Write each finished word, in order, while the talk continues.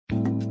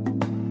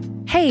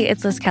Hey,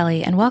 it's Liz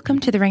Kelly, and welcome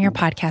to the Ringer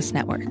Podcast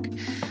Network.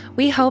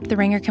 We hope the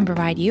Ringer can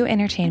provide you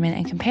entertainment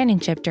and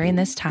companionship during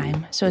this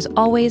time. So as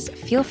always,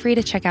 feel free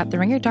to check out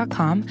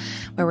theringer.com,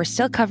 where we're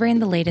still covering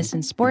the latest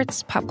in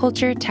sports, pop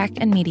culture, tech,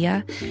 and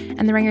media.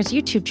 And the Ringer's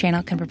YouTube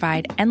channel can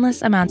provide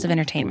endless amounts of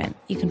entertainment.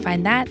 You can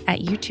find that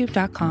at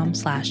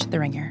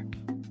youtube.com/theringer.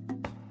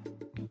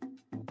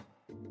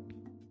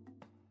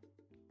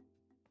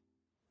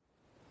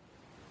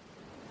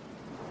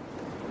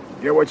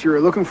 Get what you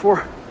were looking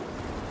for?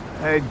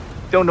 I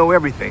don't know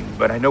everything,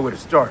 but I know where to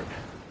start.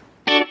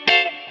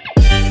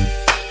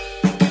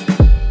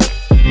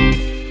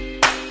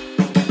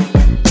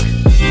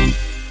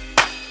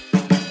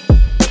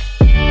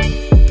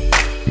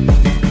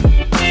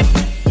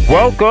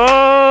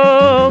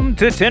 Welcome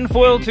to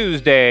Tinfoil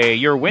Tuesday,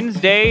 your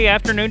Wednesday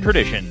afternoon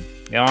tradition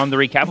on the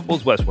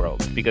Recapables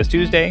Westworld, because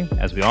Tuesday,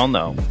 as we all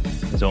know,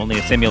 is only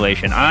a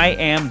simulation. I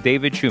am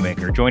David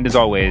Shoemaker, joined as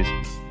always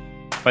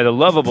by the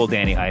lovable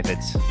Danny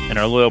Heifetz and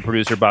our loyal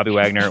producer, Bobby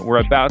Wagner. We're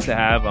about to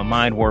have a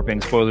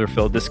mind-warping,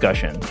 spoiler-filled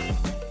discussion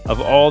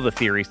of all the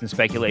theories and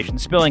speculation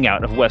spilling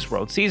out of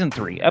Westworld Season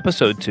 3,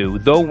 Episode 2,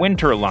 The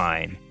Winter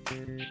Line.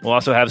 We'll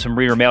also have some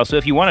reader mail, so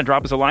if you want to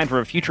drop us a line for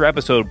a future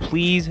episode,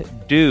 please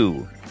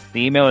do.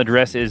 The email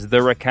address is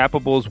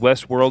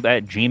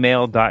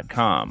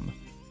therecapableswestworld@gmail.com.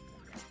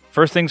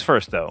 First things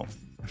first, though.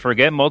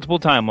 Forget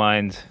multiple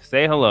timelines.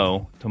 Say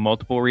hello to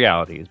multiple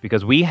realities,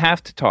 because we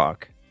have to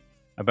talk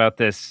about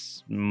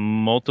this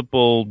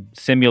multiple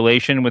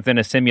simulation within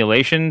a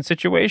simulation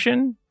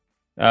situation.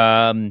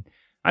 I'm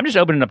just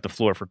opening up the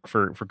floor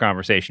for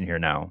conversation here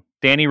now.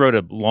 Danny wrote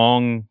a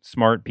long,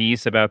 smart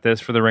piece about this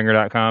for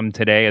theringer.com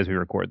today as we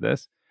record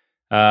this.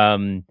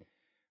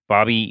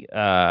 Bobby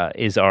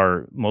is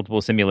our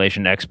multiple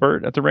simulation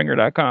expert at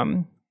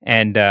theringer.com.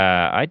 And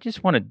I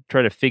just want to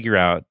try to figure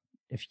out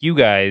if you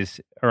guys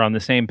are on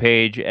the same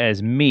page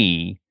as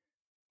me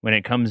when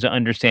it comes to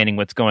understanding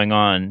what's going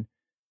on.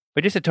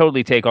 But just to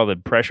totally take all the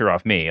pressure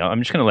off me, I'm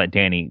just going to let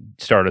Danny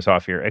start us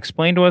off here.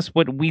 Explain to us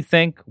what we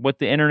think, what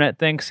the internet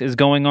thinks is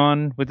going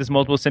on with this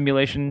multiple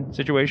simulation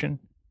situation.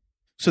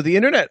 So the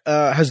internet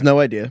has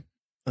no idea.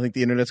 I think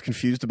the internet's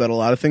confused about a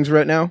lot of things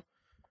right now.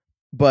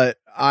 But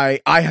I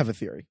have a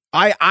theory.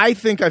 I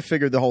think I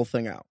figured the whole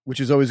thing out, which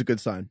is always a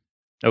good sign.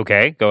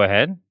 Okay, go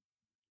ahead.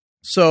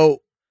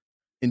 So,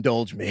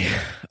 indulge me.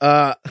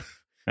 The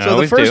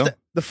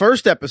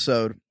first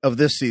episode of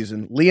this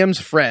season, Liam's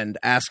friend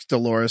asks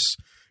Dolores,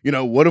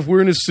 what if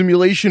we're in a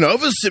simulation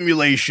of a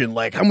simulation?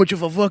 Like, how much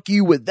of a fuck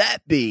you would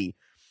that be?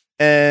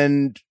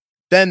 And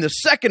then the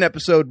second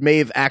episode,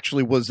 Maeve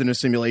actually was in a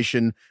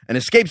simulation and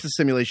escapes the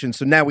simulation.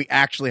 So now we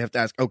actually have to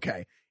ask,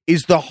 okay,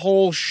 is the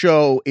whole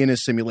show in a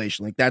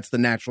simulation? Like, that's the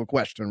natural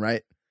question,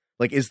 right?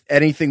 Like, is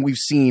anything we've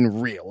seen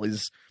real?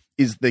 Is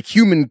the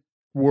human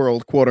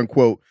world, quote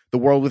unquote, the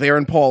world with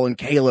Aaron Paul and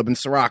Caleb and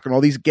Sirach and all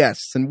these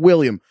guests and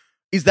William,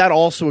 is that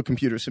also a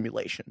computer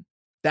simulation?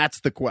 That's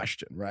the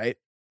question, right?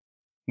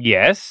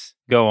 Yes,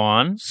 go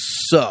on.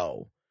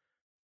 So,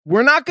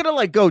 we're not going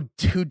to go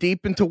too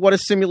deep into what a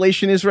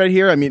simulation is right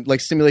here. I mean,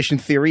 simulation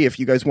theory, if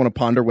you guys want to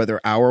ponder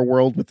whether our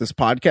world with this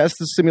podcast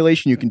is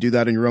simulation, you can do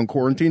that in your own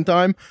quarantine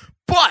time.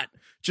 But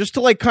just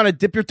to kind of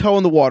dip your toe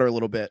in the water a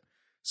little bit,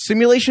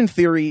 simulation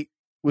theory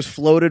was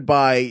floated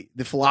by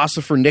the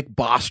philosopher Nick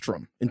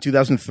Bostrom in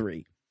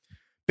 2003.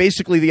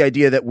 Basically, the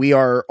idea that we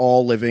are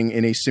all living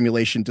in a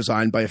simulation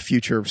designed by a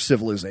future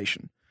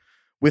civilization,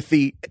 with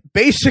the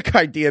basic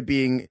idea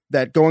being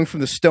that going from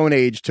the Stone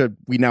Age to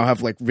we now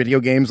have video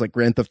games like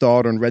Grand Theft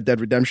Auto and Red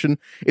Dead Redemption,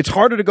 it's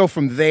harder to go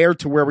from there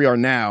to where we are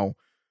now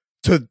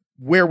to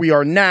where we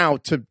are now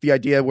to the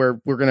idea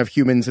where we're going to have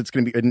humans. It's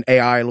going to be an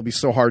AI. It'll be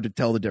so hard to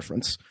tell the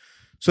difference.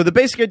 So the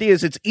basic idea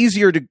is it's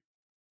easier to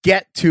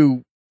get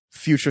to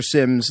future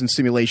sims and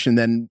simulation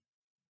than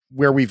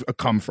where we've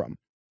come from.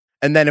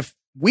 And then if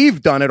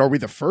we've done it, are we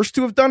the first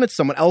to have done it?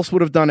 Someone else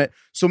would have done it.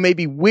 So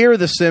maybe we're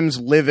the Sims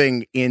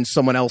living in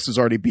someone else who's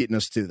already beaten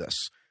us to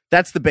this.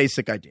 That's the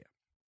basic idea.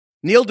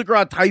 Neil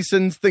deGrasse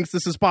Tyson thinks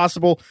this is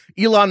possible.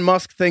 Elon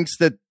Musk thinks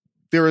that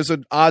there is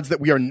an odds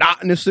that we are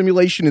not in a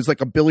simulation is 1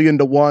 billion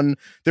to 1.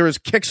 There is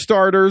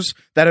Kickstarters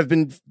that have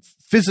been,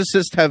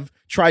 physicists have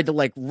tried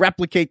to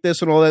replicate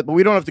this and all that, but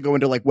we don't have to go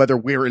into whether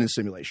we're in a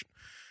simulation.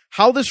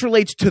 How this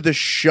relates to the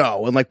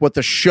show and what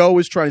the show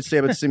is trying to say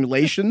about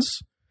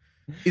simulations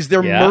is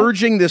they're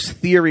merging this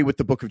theory with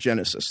the Book of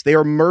Genesis. They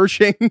are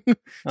merging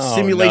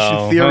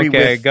simulation theory with...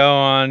 Okay, go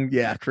on.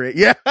 Yeah,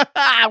 yeah,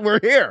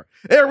 we're here.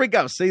 There we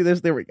go. See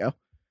this? There we go.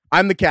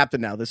 I'm the captain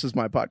now. This is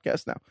my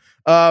podcast now.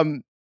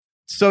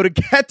 So to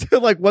get to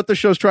what the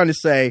show's trying to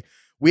say,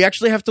 we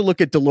actually have to look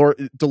at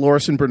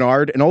Dolores and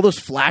Bernard and all those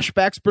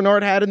flashbacks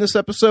Bernard had in this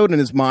episode in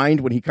his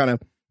mind when he kind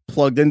of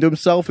plugged into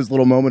himself, his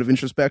little moment of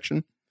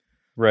introspection.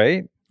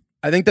 Right.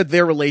 I think that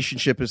their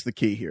relationship is the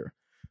key here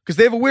because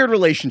they have a weird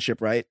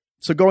relationship, right?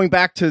 So going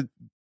back to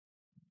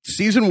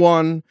season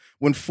 1,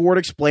 when Ford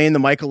explained the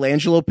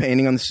Michelangelo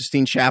painting on the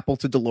Sistine Chapel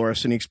to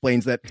Dolores, and he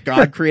explains that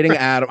God creating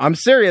Adam. I'm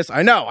serious.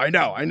 I know.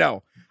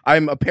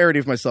 I'm a parody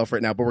of myself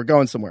right now, but we're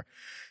going somewhere.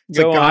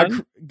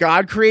 It's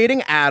God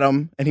creating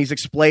Adam, and he's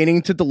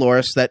explaining to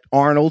Dolores that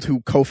Arnold,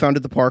 who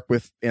co-founded the park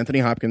with Anthony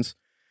Hopkins,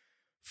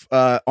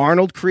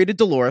 Arnold created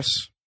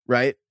Dolores,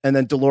 right? And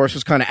then Dolores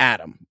was kind of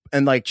Adam.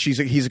 And like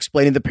he's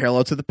explaining the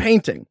parallel to the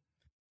painting.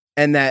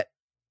 And that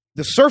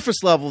the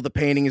surface level of the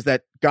painting is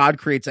that God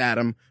creates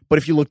Adam, but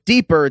if you look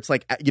deeper, it's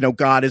like,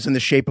 God is in the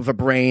shape of a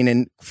brain,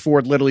 and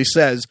Ford literally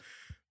says,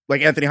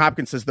 like Anthony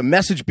Hopkins says, the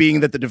message being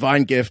that the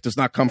divine gift does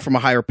not come from a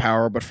higher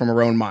power, but from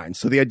our own mind.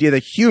 So the idea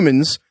that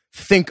humans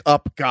think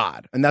up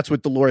God, and that's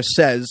what Dolores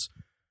says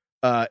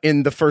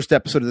in the first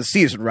episode of the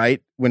season,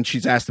 right? When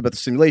she's asked about the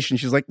simulation,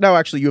 she's like, no,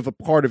 actually, you have a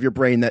part of your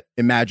brain that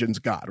imagines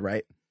God,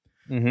 right?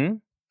 Mm-hmm.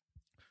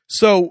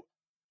 So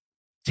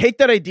take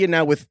that idea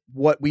now with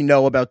what we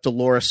know about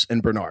Dolores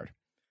and Bernard.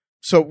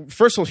 So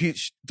first of all,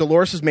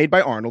 Dolores is made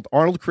by Arnold.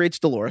 Arnold creates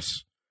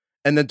Dolores,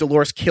 and then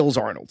Dolores kills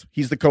Arnold.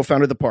 He's the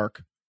co-founder of the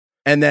park.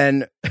 And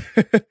then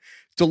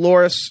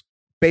Dolores,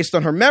 based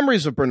on her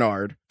memories of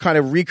Bernard, kind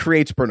of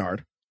recreates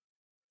Bernard.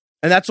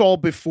 And that's all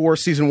before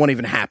season 1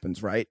 even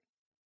happens, right?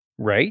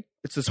 Right.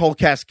 It's this whole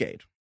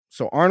cascade.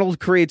 So Arnold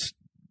creates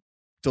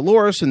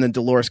Dolores, and then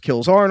Dolores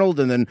kills Arnold,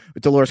 and then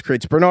Dolores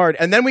creates Bernard.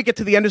 And then we get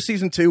to the end of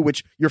season 2,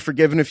 which you're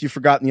forgiven if you've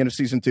forgotten the end of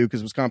season 2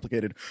 because it was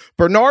complicated.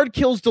 Bernard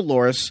kills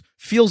Dolores,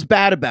 feels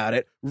bad about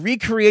it,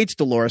 recreates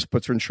Dolores,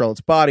 puts her in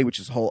Charlotte's body, which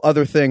is a whole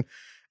other thing.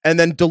 And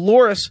then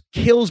Dolores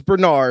kills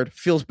Bernard,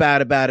 feels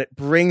bad about it,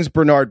 brings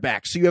Bernard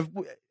back. So you have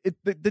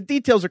the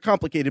details are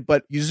complicated,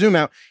 but you zoom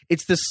out.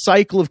 It's this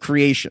cycle of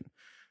creation.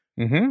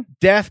 Mm-hmm.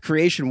 Death,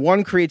 creation,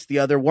 one creates the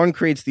other,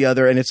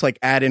 and it's like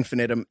ad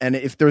infinitum. And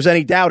if there's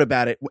any doubt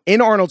about it, in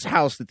Arnold's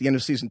house at the end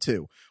of season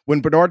 2, when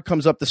Bernard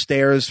comes up the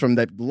stairs from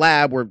the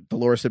lab where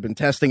Dolores had been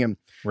testing him,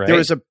 there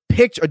is a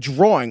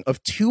drawing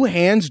of two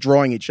hands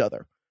drawing each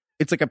other.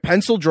 It's like a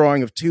pencil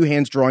drawing of two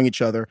hands drawing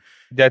each other.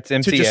 That's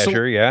MC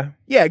Escher, yeah.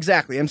 Yeah,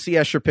 exactly. MC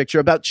Escher picture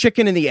about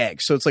chicken and the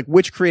egg. So it's like,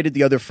 which created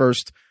the other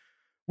first?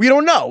 We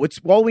don't know. It's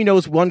all we know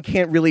is one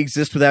can't really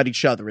exist without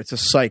each other. It's a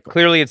cycle.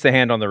 Clearly, it's the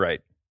hand on the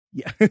right.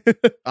 Yeah,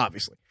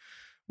 obviously.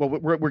 Well,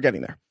 we're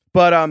getting there.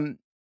 But and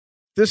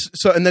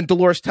then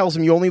Dolores tells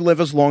him you only live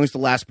as long as the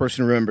last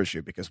person remembers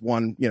you, because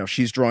one,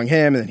 she's drawing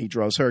him and then he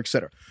draws her,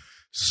 etc.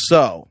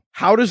 So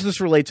how does this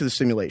relate to the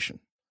simulation?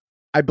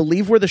 I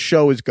believe where the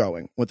show is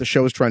going, what the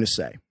show is trying to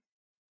say,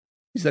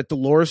 is that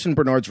Dolores and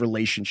Bernard's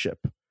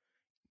relationship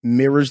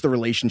mirrors the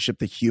relationship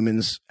that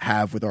humans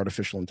have with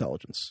artificial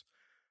intelligence.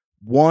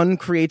 One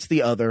creates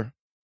the other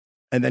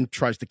and then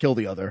tries to kill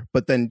the other,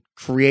 but then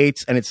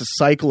creates, and it's a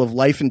cycle of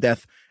life and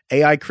death.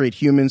 AI create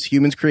humans,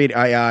 humans create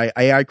AI,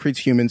 AI creates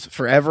humans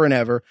forever and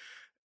ever.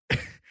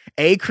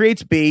 A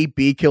creates B,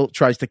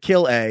 tries to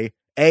kill A,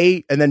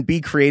 and then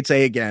B creates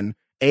A again.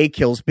 A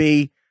kills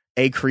B,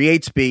 A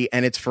creates B,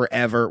 and it's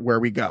forever where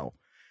we go.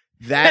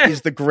 That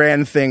is the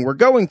grand thing we're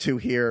going to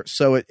here.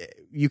 So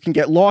you can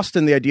get lost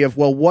in the idea of,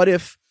 well, what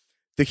if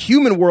the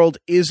human world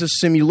is a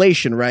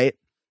simulation, right?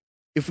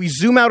 If we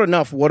zoom out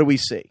enough, what do we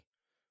see?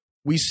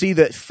 We see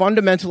the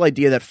fundamental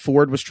idea that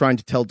Ford was trying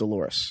to tell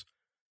Dolores.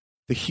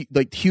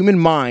 The human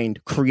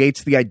mind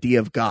creates the idea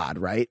of God,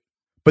 right?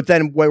 But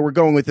then where we're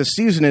going with this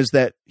season is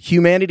that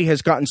humanity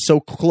has gotten so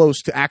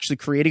close to actually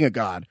creating a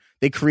God.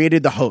 They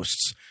created the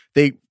hosts.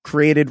 They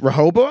created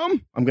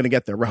Rehoboam. I'm going to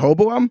get there.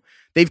 Rehoboam.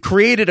 They've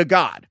created a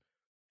God.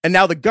 And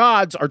now the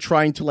gods are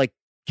trying to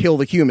kill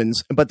the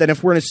humans. But then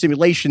if we're in a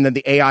simulation, then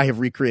the AI have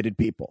recreated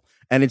people.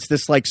 And it's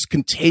this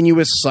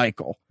continuous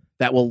cycle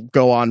that will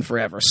go on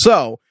forever.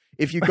 So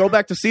if you go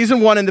back to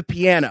season 1 and the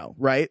piano,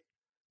 right?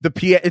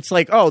 It's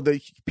like, oh,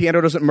 the piano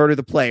doesn't murder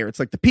the player. It's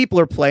like the people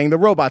are playing the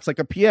robots like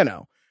a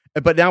piano.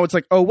 But now it's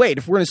like, oh, wait,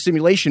 if we're in a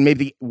simulation,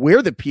 maybe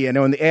we're the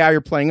piano and the AI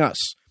are playing us.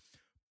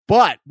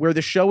 But where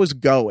the show is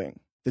going,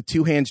 the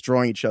two hands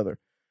drawing each other,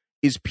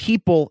 is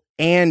people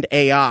and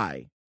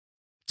AI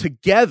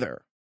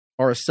together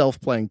are a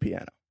self-playing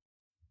piano.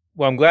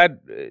 Well, I'm glad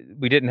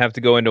we didn't have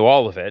to go into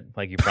all of it,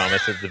 like you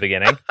promised at the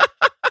beginning.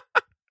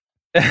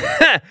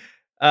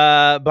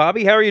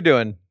 Bobby, how are you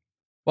doing?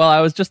 Well,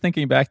 I was just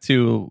thinking back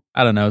to,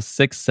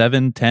 6,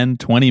 7, 10,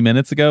 20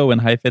 minutes ago when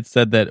Heifetz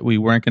said that we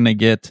weren't going to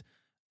get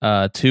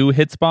 2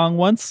 Hitsbong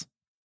once.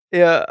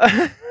 Yeah.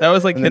 That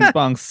was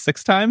Hitsbong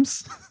 6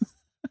 times.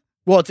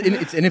 Well,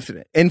 it's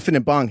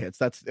infinite bong hits.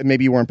 That's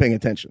maybe you weren't paying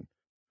attention.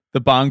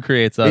 The bong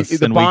creates us,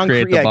 and we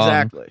create the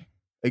bong.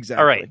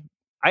 Exactly. All right.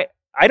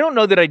 I don't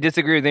know that I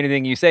disagree with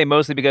anything you say,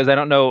 mostly because I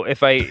don't know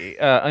if I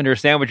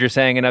understand what you're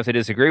saying enough to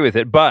disagree with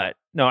it. But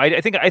no,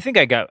 I think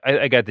I got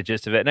the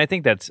gist of it,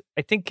 and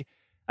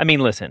I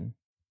mean, listen,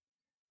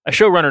 a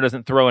showrunner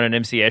doesn't throw in an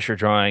MC Escher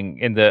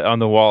drawing on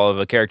the wall of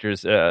a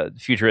character's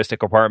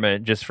futuristic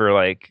apartment just for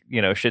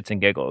shits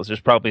and giggles.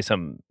 There's probably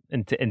some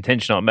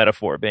intentional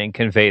metaphor being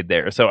conveyed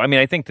there. So I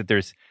mean, I think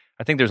there's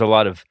a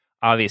lot of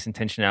obvious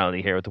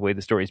intentionality here with the way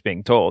the story is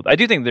being told. I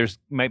do think there's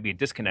might be a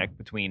disconnect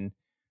between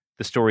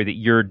the story that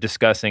you're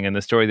discussing and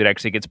the story that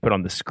actually gets put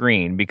on the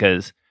screen,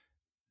 because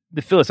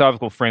the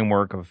philosophical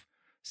framework of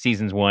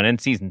seasons 1 and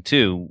season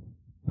 2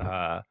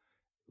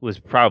 was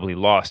probably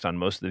lost on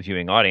most of the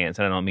viewing audience.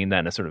 And I don't mean that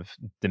in a sort of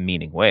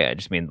demeaning way. I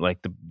just mean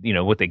like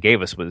what they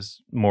gave us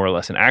was more or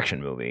less an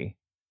action movie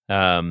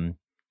that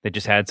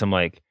just had some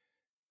like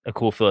a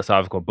cool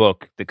philosophical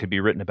book that could be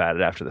written about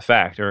it after the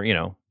fact, or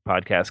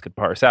podcasts could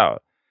parse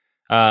out.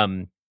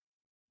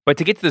 But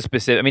to get to the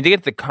specific, I mean, to get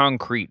to the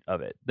concrete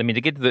of it, I mean,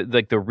 to get to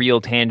the real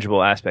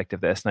tangible aspect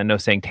of this, and I know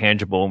saying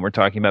tangible when we're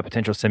talking about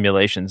potential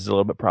simulations is a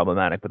little bit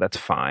problematic, but that's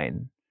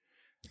fine.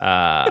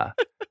 How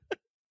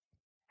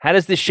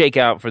does this shake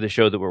out for the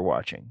show that we're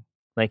watching?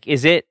 Like,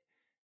 is it,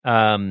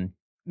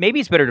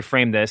 maybe it's better to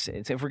frame this,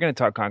 if we're going to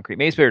talk concrete,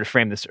 maybe it's better to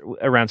frame this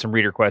around some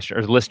reader question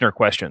or listener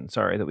questions,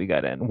 that we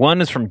got in.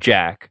 One is from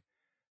Jack,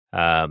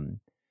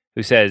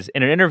 who says,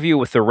 in an interview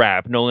with The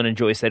Wrap, Nolan and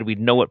Joy said we'd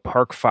know what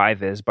Park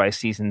 5 is by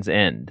season's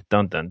end.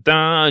 Dun, dun,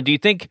 dun. Do you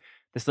think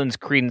this lends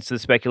credence to the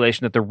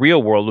speculation that the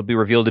real world would be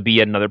revealed to be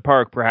yet another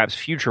park, perhaps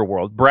Future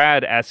World?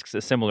 Brad asks a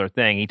similar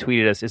thing. He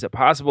tweeted us, is it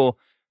possible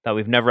that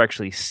we've never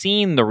actually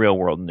seen the real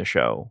world in the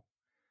show?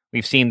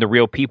 We've seen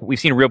real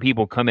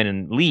people come in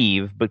and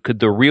leave, but could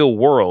the real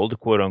world,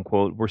 quote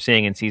unquote, we're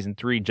seeing in season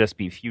 3 just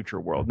be Future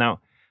World?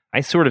 Now,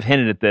 I sort of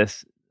hinted at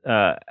this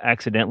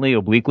accidentally,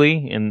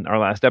 obliquely in our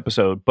last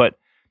episode, but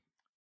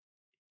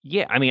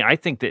yeah, I mean, I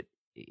think that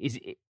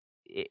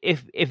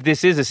if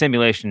this is a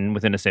simulation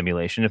within a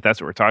simulation, if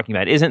that's what we're talking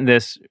about, isn't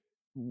this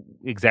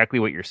exactly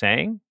what you're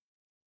saying?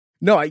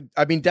 No,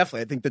 I mean,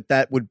 definitely. I think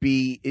that would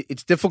be,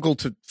 it's difficult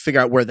to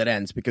figure out where that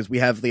ends, because we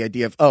have the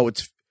idea of,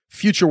 it's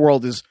Future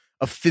World is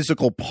a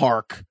physical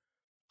park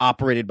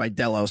operated by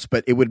Delos,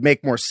 but it would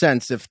make more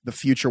sense if the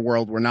Future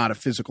World were not a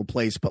physical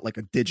place, but like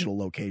a digital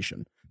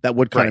location. That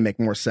would kind of make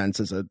more sense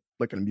as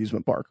like an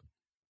amusement park.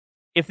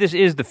 If this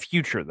is the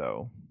future,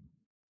 though,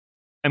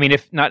 I mean,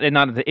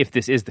 if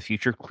this is the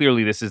future,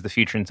 clearly this is the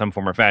future in some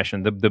form or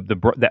fashion,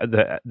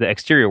 the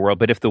exterior world.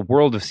 But if the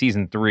world of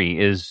season 3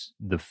 is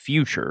the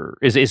future,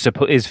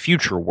 is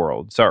Future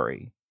World,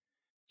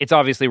 it's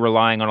obviously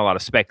relying on a lot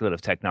of speculative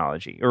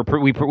technology, or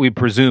we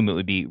presume it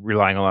would be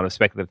relying on a lot of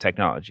speculative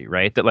technology,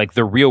 right? That like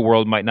the real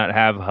world might not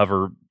have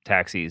hover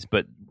taxis,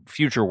 but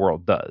Future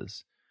World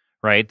does,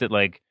 right? That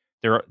like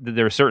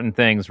there are certain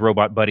things,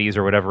 robot buddies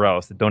or whatever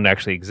else, that don't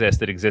actually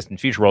exist, that exist in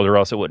Future World, or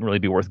else it wouldn't really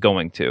be worth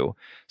going to.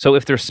 So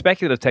if there's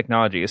speculative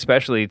technology,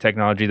 especially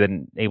technology that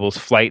enables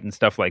flight and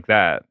stuff like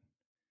that,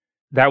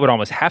 that would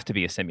almost have to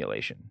be a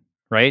simulation,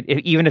 right?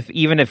 Even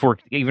if we're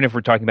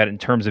talking about it in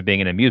terms of being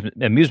an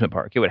amusement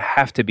park, it would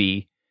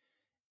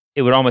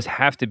almost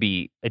have to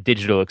be a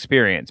digital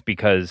experience,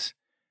 because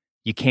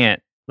you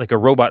can't, like, a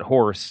robot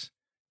horse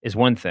is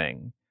one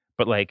thing,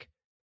 but like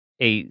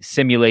a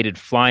simulated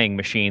flying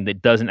machine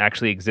that doesn't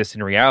actually exist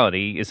in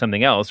reality is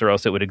something else, or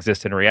else it would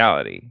exist in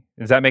reality.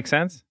 Does that make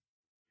sense?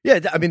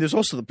 Yeah, I mean, there's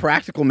also the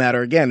practical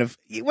matter, again, of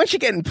once you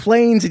get in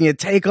planes and you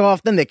take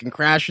off, then they can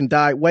crash and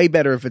die. Way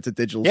better if it's a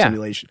digital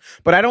simulation.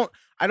 But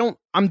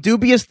I'm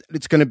dubious that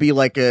it's going to be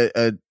like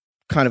a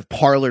kind of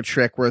parlor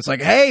trick where it's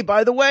like, hey,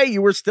 by the way,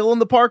 you were still in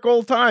the park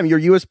all the time. Your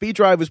USB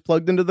drive was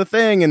plugged into the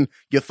thing and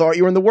you thought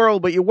you were in the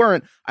world, but you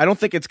weren't. I don't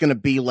think it's going to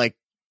be like,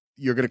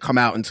 you're going to come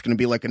out and it's going to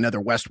be like another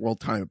Westworld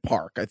time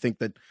park. I think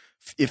that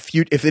if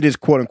it is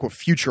quote unquote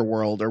Future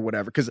World or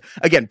whatever, because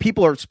again,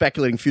 people are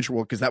speculating Future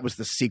World because that was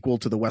the sequel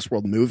to the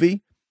Westworld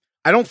movie.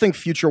 I don't think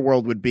Future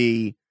World would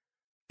be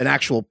an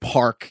actual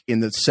park in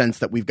the sense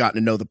that we've gotten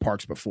to know the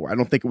parks before. I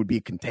don't think it would be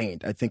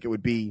contained. I think it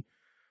would be,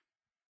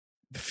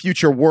 the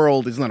Future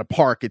World is not a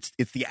park. It's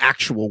the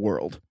actual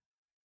world.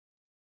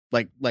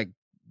 Like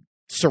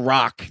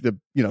Sirach,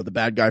 the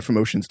bad guy from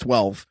Ocean's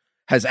 12,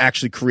 has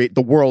actually created,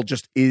 the world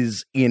just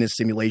is in a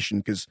simulation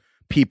because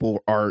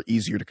people are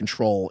easier to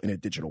control in a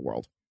digital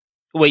world.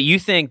 Wait, you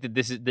think that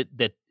this is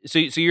so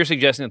you're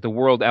suggesting that the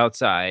world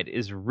outside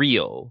is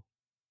real,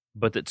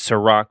 but that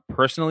Sirach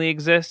personally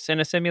exists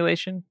in a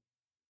simulation?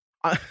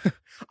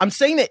 I'm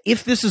saying that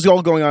if this is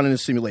all going on in a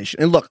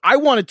simulation, and look, I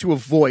wanted to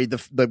avoid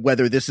the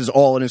whether this is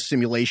all in a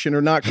simulation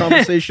or not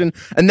conversation,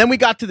 and then we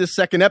got to the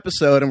second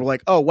episode and we're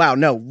like, oh wow,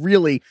 no,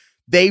 really,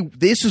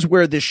 this is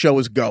where this show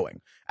is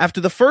going. After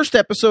the first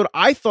episode,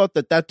 I thought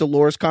that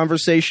Dolores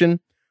conversation,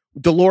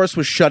 Dolores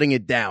was shutting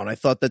it down. I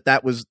thought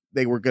that was,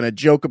 they were going to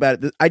joke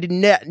about it. I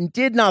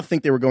did not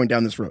think they were going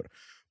down this road.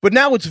 But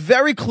now it's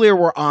very clear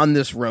we're on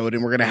this road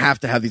and we're going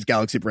to have these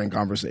Galaxy Brain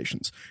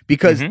conversations,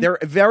 because they're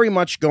very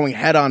much going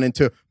head on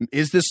into,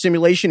 is this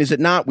simulation? Is it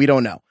not? We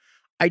don't know.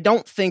 I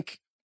don't think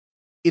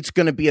it's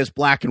going to be as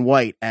black and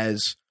white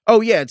as,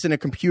 oh yeah, it's in a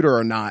computer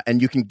or not,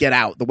 and you can get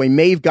out. The way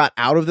Maeve got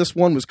out of this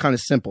one was kind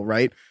of simple,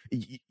 right?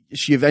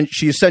 She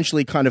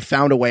essentially kind of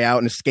found a way out,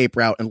 an escape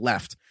route, and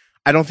left.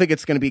 I don't think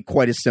it's going to be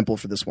quite as simple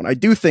for this one. I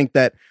do think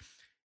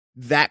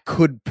that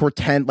could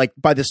pretend, like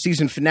by the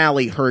season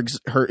finale, her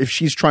if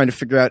she's trying to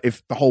figure out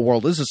if the whole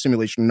world is a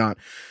simulation or not,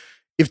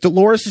 if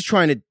Dolores is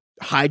trying to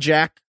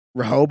hijack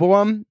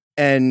Rehoboam,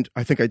 and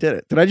I think I did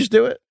it. Did I just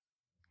do it?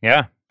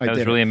 Yeah, that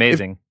was really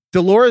amazing.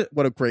 Dolores,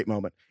 what a great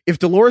moment. If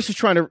Dolores is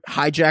trying to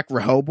hijack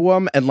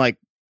Rehoboam and like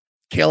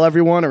kill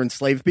everyone or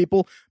enslave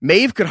people,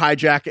 Maeve could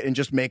hijack it and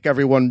just make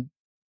everyone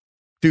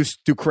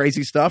do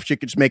crazy stuff. She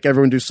could just make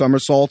everyone do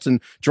somersaults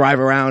and drive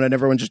around, and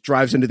everyone just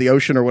drives into the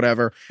ocean or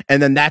whatever.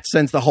 And then that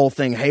sends the whole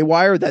thing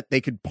haywire, that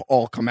they could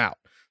all come out.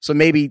 So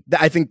maybe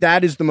I think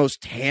that is the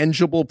most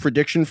tangible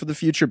prediction for the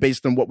future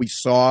based on what we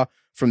saw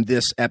from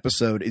this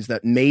episode, is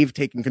that Maeve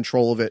taking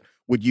control of it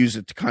would use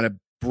it to kind of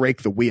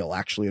break the wheel,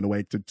 actually, in a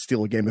way, to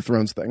steal a Game of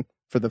Thrones thing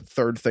for the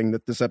third thing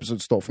that this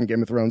episode stole from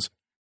Game of Thrones.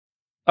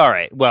 All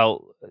right.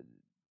 Well,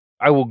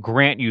 I will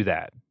grant you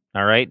that.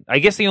 All right.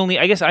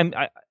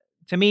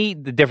 To me,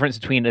 the difference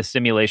between a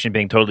simulation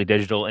being totally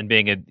digital and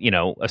being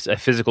a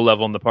physical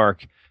level in the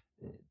park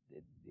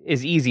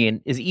would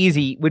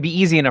be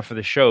easy enough for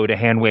the show to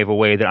hand wave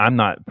away that I'm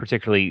not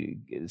particularly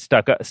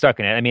stuck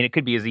in it. I mean, it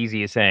could be as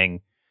easy as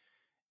saying,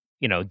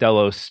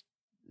 Delos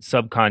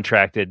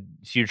subcontracted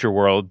Future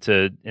World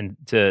to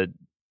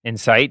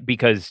Insight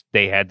because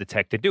they had the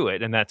tech to do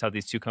it, and that's how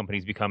these two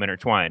companies become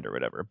intertwined or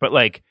whatever. But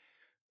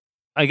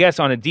I guess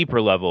on a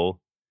deeper level,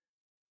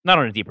 not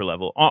on a deeper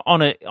level,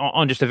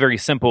 on just a very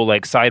simple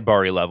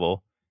sidebar-y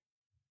level,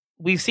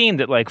 we've seen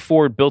that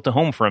Ford built a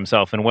home for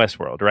himself in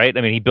Westworld, right?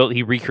 I mean,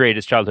 he recreated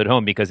his childhood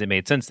home because it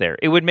made sense there.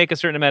 It would make a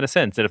certain amount of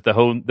sense that if the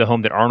home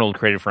that Arnold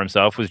created for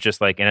himself was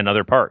just in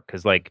another park,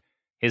 because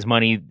his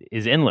money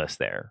is endless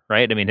there,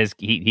 right? I mean,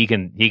 he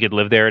could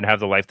live there and have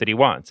the life that he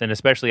wants, and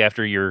especially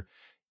after you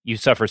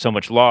suffer so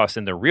much loss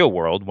in the real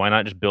world, why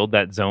not just build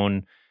that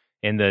zone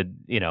in the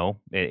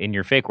in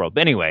your fake world?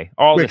 But anyway,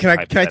 can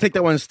I take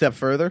that one step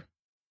further?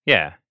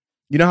 Yeah,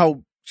 you know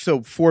how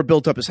Ford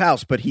built up his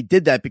house, but he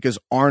did that because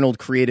Arnold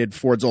created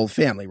Ford's old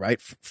family, right?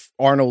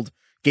 Arnold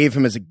gave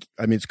him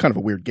it's kind of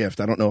a weird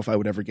gift. I don't know if I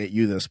would ever get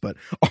you this, but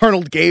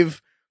Arnold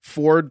gave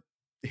Ford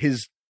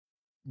his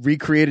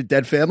recreated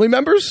dead family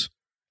members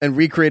and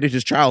recreated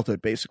his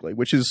childhood, basically,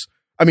 which is,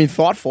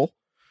 thoughtful.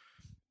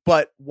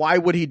 But why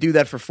would he do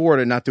that for Ford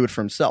and not do it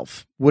for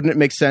himself? Wouldn't it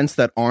make sense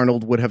that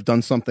Arnold would have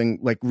done something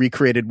like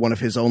recreated one of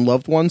his own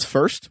loved ones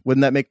first?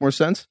 Wouldn't that make more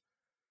sense?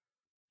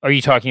 Are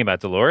you talking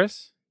about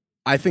Dolores?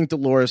 I think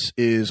Dolores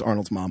is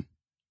Arnold's mom.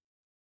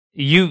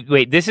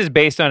 This is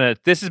based on a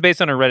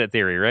Reddit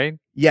theory, right?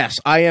 Yes,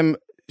 I am.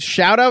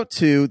 Shout out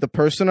to the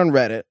person on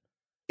Reddit,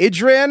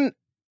 Idran.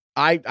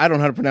 I don't know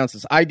how to pronounce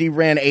this. ID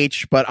ran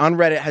H, but on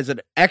Reddit has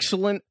an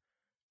excellent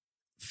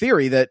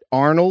theory that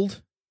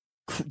Arnold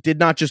did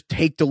not just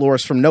take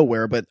Dolores from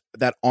nowhere, but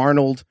that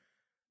Arnold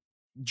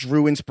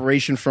drew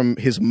inspiration from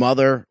his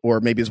mother, or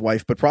maybe his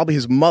wife, but probably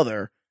his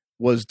mother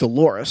was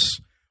Dolores,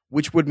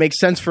 which would make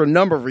sense for a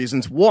number of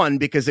reasons. One,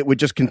 because it would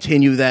just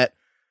continue that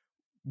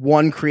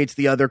one creates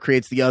the other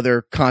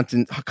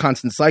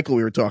constant cycle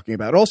we were talking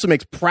about. It also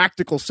makes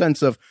practical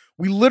sense of,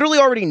 we literally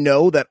already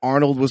know that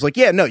Arnold was like,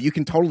 yeah, no, you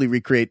can totally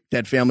recreate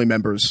dead family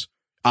members.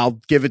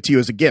 I'll give it to you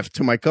as a gift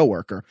to my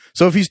coworker.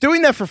 So if he's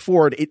doing that for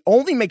Ford, it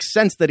only makes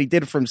sense that he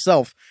did it for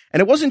himself. And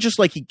it wasn't just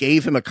like he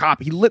gave him a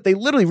copy. They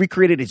literally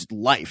recreated his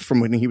life from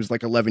when he was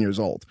 11 years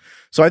old.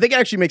 So I think it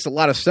actually makes a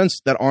lot of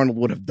sense that Arnold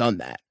would have done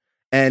that.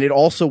 And it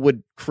also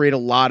would create a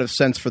lot of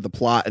sense for the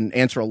plot and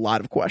answer a lot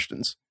of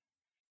questions.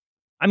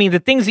 I mean, the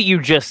things that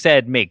you just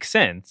said make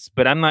sense,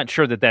 but I'm not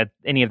sure that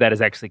any of that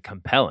is actually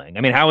compelling.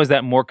 I mean, how is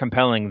that more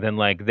compelling than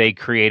they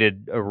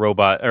created a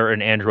robot or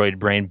an android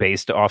brain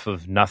based off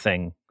of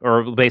nothing,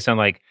 or based on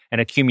an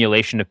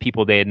accumulation of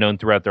people they had known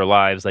throughout their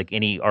lives, like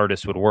any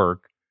artist would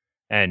work.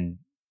 And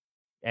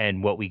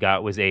what we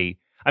got was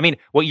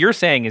what you're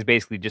saying is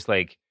basically just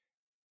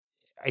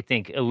I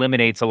think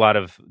eliminates a lot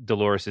of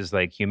Dolores's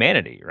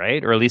humanity,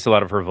 right? Or at least a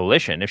lot of her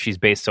volition if she's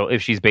based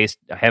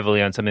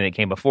heavily on something that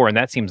came before. And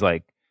that seems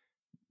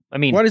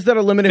why does that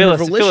eliminate her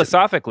volition?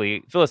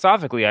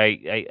 Philosophically,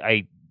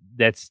 I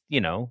that's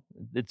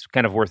it's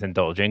kind of worth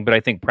indulging, but I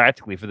think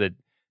practically for the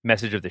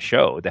message of the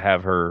show to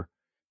have her,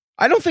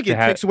 I don't think it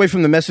takes away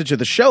from the message of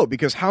the show,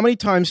 because how many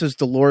times has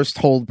Dolores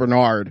told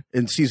Bernard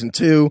in season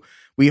 2?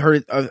 We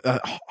heard it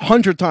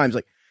 100 times,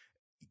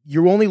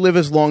 you only live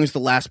as long as the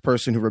last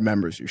person who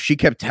remembers you. She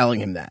kept telling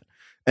him that,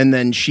 and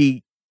then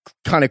she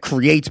kind of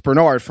creates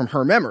Bernard from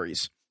her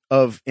memories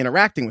of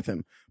interacting with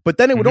him. But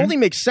then it would only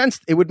make sense.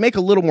 It would make a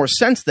little more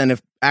sense than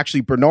if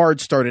actually Arnold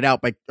started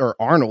out,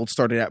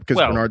 because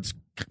Bernard's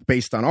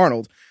based on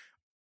Arnold.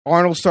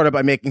 Arnold started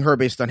by making her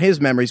based on his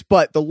memories,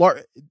 but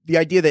the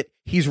idea that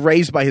he's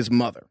raised by his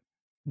mother.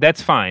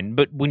 That's fine,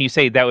 but when you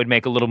say that would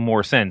make a little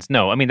more sense,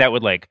 no, I mean that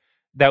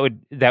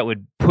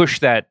would push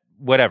that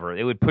whatever.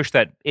 It would push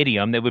that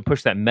idiom. That would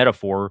push that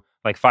metaphor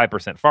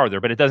 5%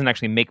 farther, but it doesn't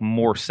actually make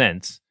more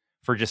sense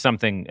for just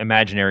something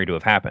imaginary to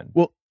have happened.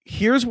 Well,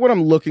 here's what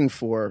I'm looking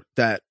for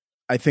that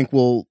I think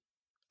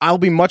I'll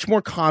be much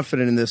more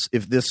confident in this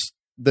if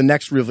the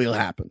next reveal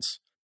happens.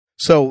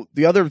 So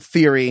the other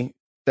theory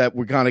that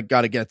we're got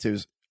to get to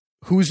is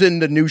who's in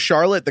the new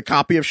Charlotte, the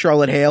copy of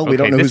Charlotte Hale. We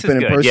don't know who's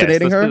been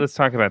impersonating her. Let's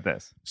talk about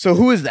this. So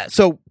who is that?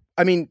 So,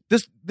 I mean,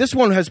 this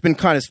one has been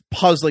kind of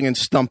puzzling and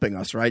stumping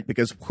us, right?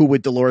 Because who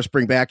would Dolores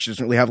bring back? She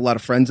doesn't really have a lot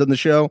of friends on the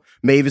show.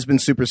 Maeve has been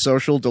super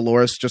social.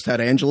 Dolores just had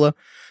Angela.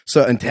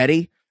 And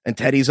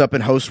Teddy's up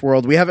in Host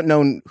World. We haven't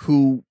known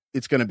who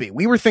it's going to be.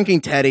 We were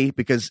thinking Teddy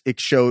because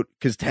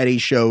Teddy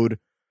showed,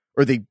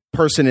 or the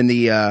person in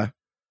the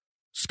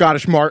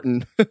Scottish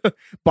Martin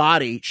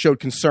body showed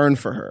concern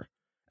for her.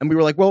 And we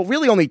were like, well,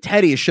 really only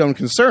Teddy has shown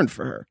concern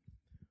for her.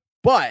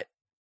 But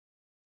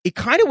it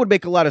kind of would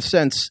make a lot of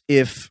sense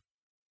if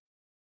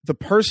the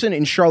person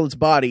in Charlotte's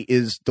body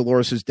is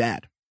Dolores'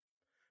 dad.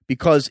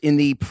 Because in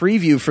the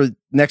preview for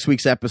next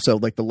week's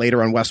episode, like the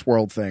later on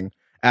Westworld thing,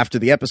 after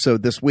the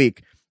episode this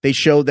week, they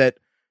showed that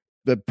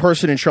the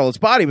person in Charlotte's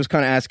body was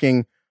kind of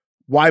asking,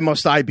 why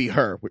must I be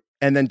her?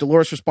 And then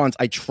Dolores responds,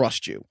 I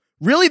trust you.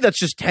 Really, that's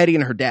just Teddy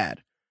and her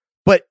dad.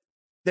 But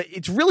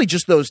it's really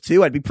just those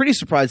two. I'd be pretty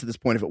surprised at this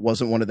point if it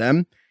wasn't one of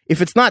them.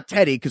 If it's not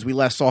Teddy, because we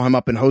last saw him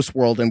up in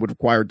Hostworld and would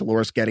require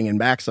Dolores getting him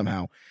back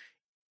somehow,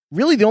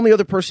 really the only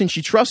other person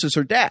she trusts is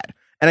her dad.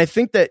 And I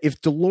think that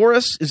if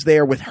Dolores is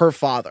there with her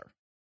father,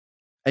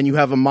 and you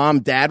have a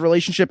mom-dad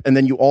relationship, and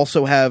then you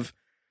also have,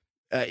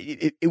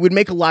 it would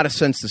make a lot of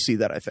sense to see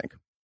that, I think.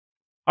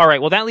 All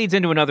right, well, that leads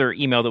into another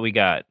email that we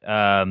got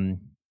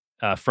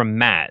from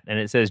Matt, and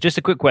it says, just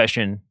a quick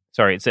question.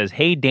 Sorry, it says,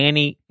 hey,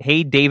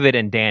 David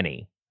and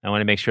Danny. I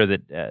want to make sure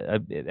that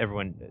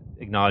everyone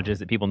acknowledges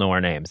that people know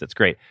our names. That's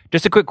great.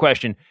 Just a quick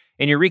question.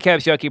 In your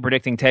recaps, y'all keep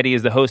predicting Teddy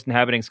is the host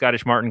inhabiting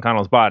Scottish Martin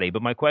Connell's body,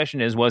 but my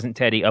question is, wasn't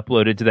Teddy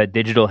uploaded to that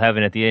digital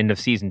heaven at the end of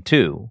season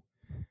 2?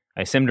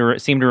 I seem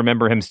to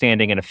remember him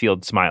standing in a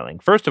field smiling.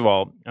 First of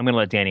all, I'm going to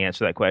let Danny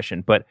answer that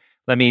question, but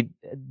let me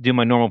do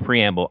my normal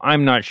preamble.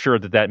 I'm not sure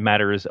that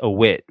matters a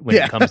whit when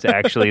it comes to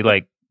actually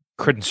like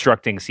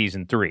constructing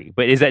season 3.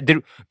 But is that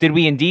did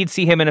we indeed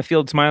see him in a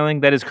field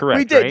smiling? That is correct.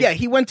 We did, right? Yeah.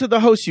 He went to the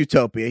host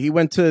utopia. He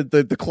went to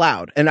the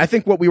cloud. And I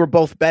think what we were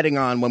both betting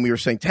on when we were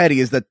saying Teddy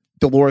is that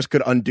Dolores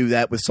could undo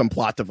that with some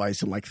plot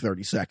device in like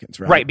 30 seconds,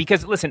 right? Right,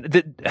 because listen,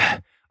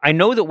 I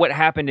know that what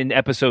happened in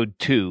episode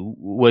 2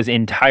 was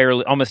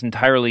almost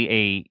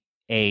entirely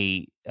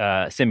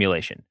a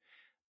simulation.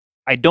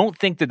 I don't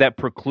think that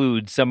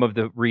precludes some of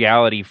the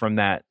reality from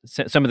that,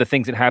 some of the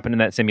things that happened in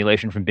that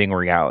simulation from being a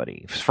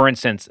reality. For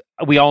instance,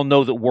 we all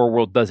know that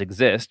Warworld does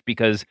exist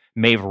because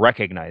Maeve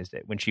recognized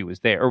it when she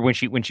was there, or when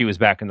she was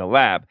back in the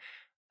lab.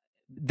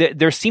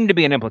 There seemed to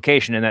be an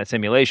implication in that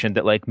simulation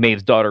that like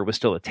Maeve's daughter was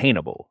still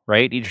attainable,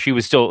 right? She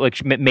was still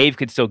like Maeve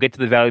could still get to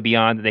the Valley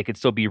Beyond, that they could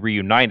still be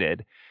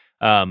reunited.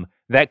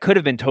 That could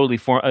have been totally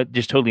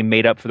just totally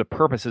made up for the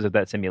purposes of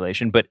that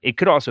simulation, but it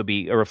could also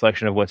be a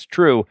reflection of what's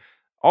true.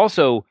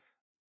 Also,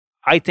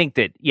 I think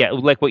that,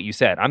 like what you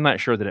said, I'm not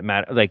sure that it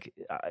matters. Like,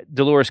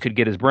 Dolores could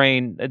get his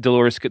brain.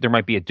 There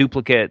might be a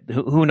duplicate.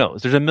 Who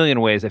knows? There's a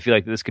million ways I feel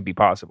like this could be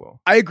possible.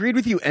 I agreed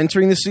with you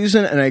entering the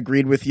season, and I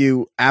agreed with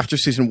you after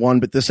season 1,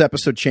 but this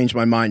episode changed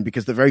my mind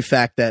because the very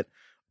fact that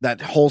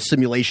that whole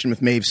simulation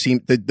with Maeve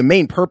seemed, the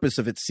main purpose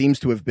of it seems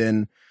to have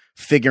been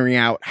figuring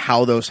out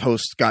how those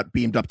hosts got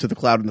beamed up to the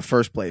cloud in the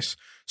first place.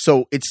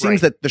 So it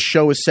seems that the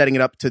show is setting it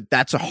up to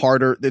it's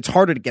harder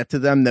to get to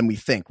them than we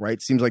think, right?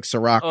 It seems like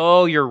Serac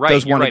you're right.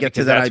 does want to get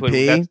to that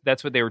IP.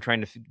 That's what they were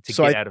trying to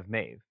get out of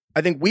Maeve.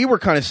 I think we were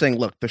kind of saying,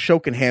 look, the show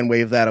can hand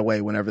wave that away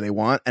whenever they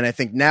want. And I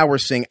think now we're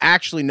saying,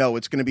 actually, no,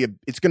 it's going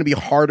to be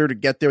harder to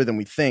get there than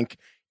we think.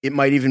 It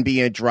might even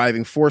be a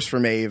driving force for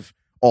Maeve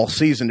all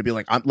season to be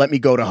like, let me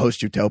go to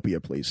host Utopia,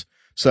 please.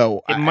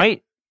 So I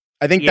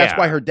think that's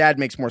why her dad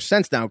makes more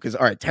sense now. Because,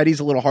 all right,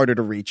 Teddy's a little harder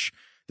to reach.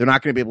 They're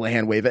not going to be able to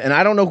hand wave it. And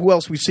I don't know who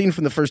else we've seen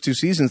from the first 2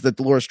 seasons that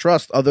Dolores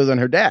trusts other than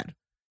her dad.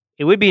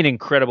 It would be an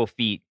incredible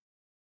feat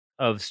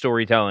of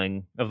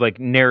storytelling, of like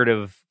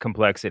narrative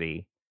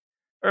complexity.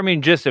 I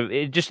mean, just an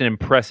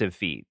impressive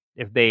feat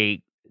if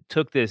they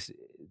took this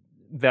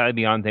Valley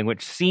Beyond thing,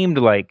 which seemed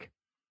like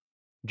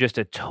just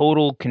a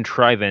total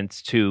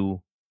contrivance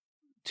to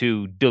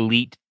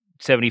delete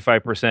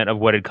 75% of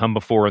what had come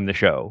before in the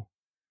show,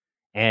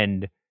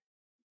 and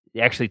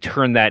actually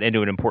turn that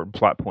into an important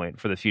plot point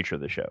for the future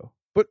of the show.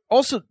 But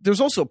also, there's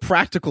also a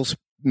practical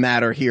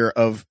matter here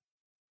of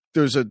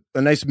there's a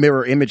nice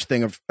mirror image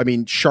thing of, I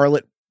mean,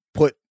 Charlotte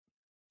put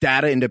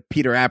data into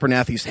Peter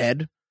Abernathy's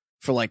head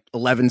for like the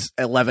last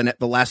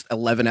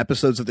 11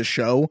 episodes of the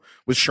show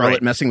was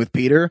Charlotte messing with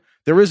Peter.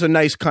 There is a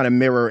nice kind of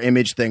mirror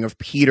image thing of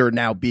Peter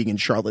now being in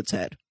Charlotte's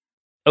head.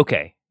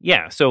 Okay.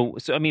 Yeah. So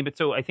I mean,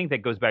 so I think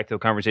that goes back to the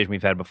conversation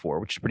we've had before,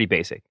 which is pretty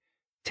basic.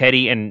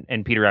 Teddy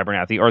and Peter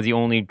Abernathy are the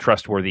only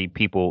trustworthy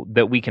people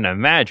that we can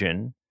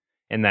imagine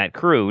in that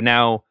crew.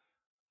 Now,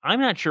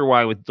 I'm not sure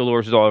why with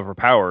Dolores with all of her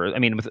powers. I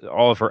mean, with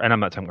all of her, and I'm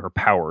not talking about her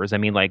powers. I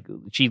mean, like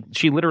she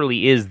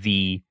literally is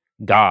the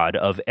god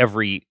of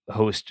every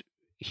host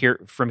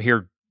from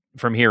here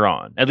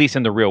on, at least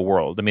in the real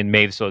world. I mean,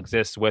 Maeve still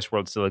exists,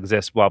 Westworld still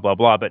exists, blah blah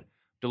blah. But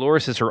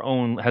Dolores has her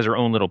own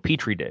little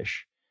petri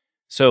dish.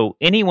 So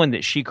anyone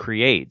that she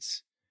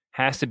creates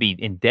has to be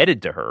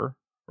indebted to her,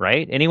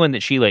 right? Anyone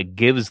that she like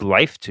gives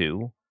life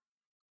to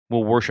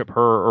will worship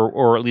her,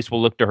 or at least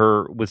will look to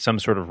her with some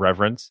sort of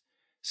reverence.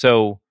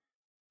 So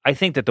I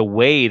think that the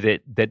way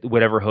that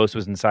whatever host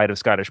was inside of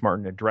Scottish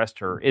Martin addressed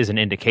her is an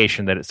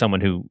indication that it's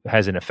someone who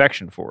has an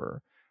affection for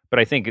her. But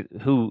I think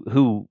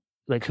who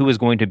is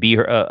going to be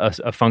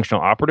a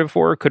functional operative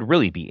for her could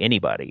really be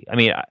anybody. I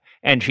mean,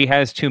 and she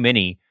has too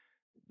many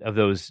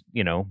those,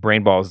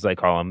 brain balls, as I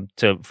call them,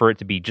 for it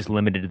to be just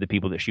limited to the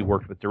people that she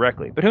worked with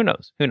directly. But who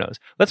knows? Who knows?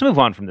 Let's move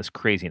on from this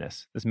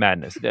craziness, this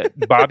madness.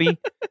 Bobby,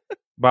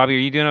 are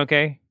you doing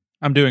okay?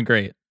 I'm doing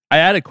great. I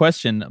had a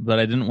question, but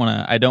I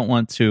don't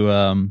want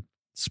to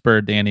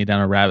spur Danny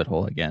down a rabbit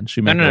hole again.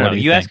 No.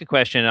 You ask a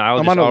question, and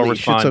I'll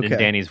respond in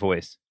Danny's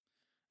voice.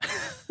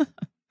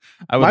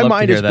 My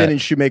mind has been in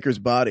Shoemaker's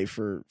body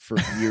for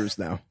years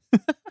now.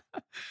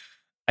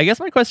 I guess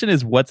my question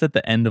is, what's at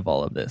the end of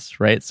all of this,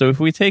 right? So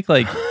if we take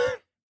like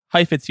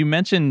Heifetz, you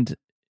mentioned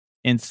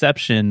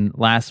Inception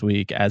last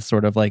week as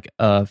sort of like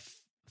a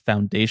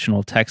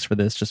foundational text for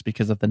this, just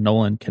because of the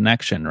Nolan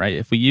connection, right?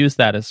 If we use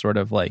that as sort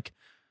of like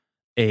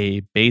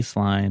a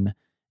baseline,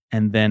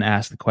 and then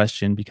ask the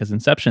question, because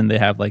Inception, they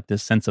have like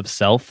this sense of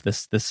self,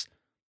 this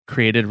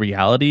created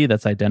reality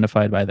that's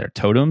identified by their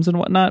totems and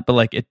whatnot. But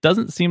like, it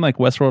doesn't seem like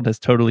Westworld has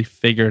totally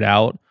figured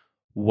out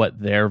what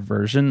their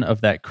version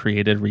of that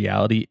created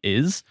reality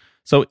is.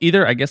 So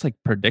either, I guess, like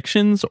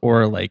predictions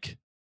or like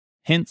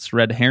hints,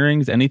 red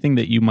herrings, anything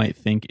that you might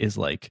think is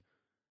like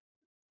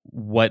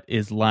what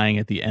is lying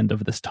at the end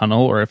of this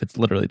tunnel, or if it's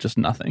literally just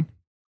nothing,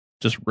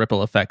 just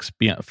ripple effects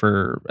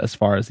for as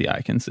far as the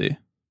eye can see.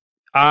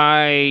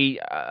 Damn.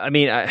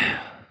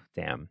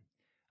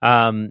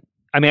 I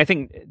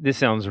think this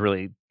sounds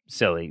really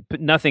silly, but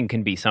nothing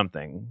can be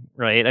something,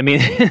 right? I mean,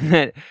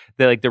 that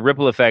like the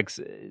ripple effects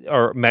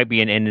might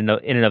be in and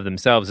of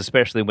themselves,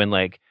 especially when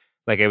like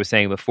I was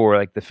saying before,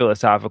 like the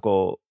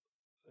philosophical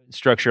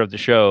structure of the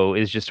show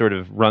is just sort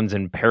of runs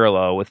in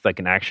parallel with like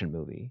an action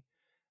movie.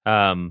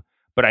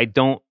 But I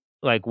don't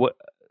like what.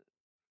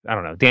 I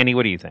don't know, Danny.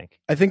 What do you think?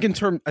 I think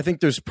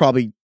there's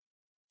probably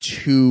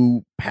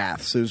two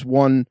paths. There's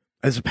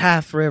a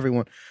path for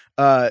everyone.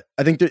 I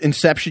think the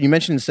Inception, you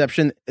mentioned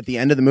Inception. At the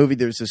end of the movie,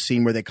 there's this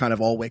scene where they kind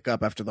of all wake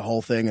up after the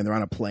whole thing and they're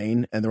on a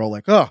plane and they're all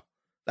like, oh,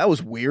 that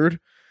was weird.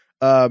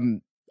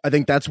 I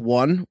think that's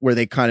one where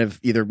they kind of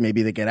either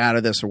maybe they get out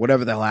of this or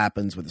whatever the hell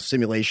happens with a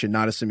simulation,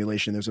 not a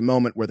simulation. There's a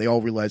moment where they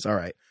all realize, all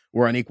right,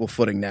 we're on equal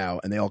footing now.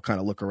 And they all kind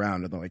of look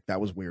around and they're like, that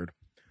was weird.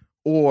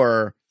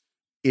 Or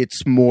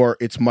it's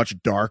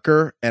much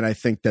darker. And I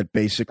think that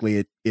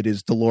basically it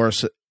is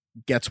Dolores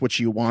gets what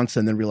she wants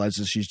and then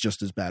realizes she's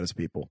just as bad as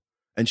people.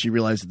 And she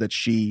realizes that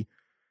she,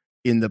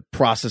 in the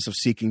process of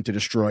seeking to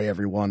destroy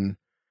everyone,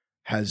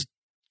 has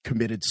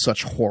committed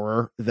such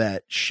horror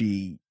that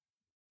she...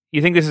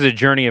 You think this is a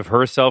journey of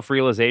her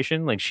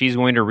self-realization? Like she's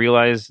going to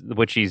realize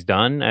what she's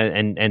done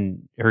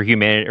and her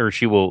humanity, or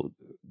she will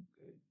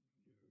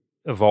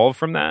evolve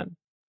from that?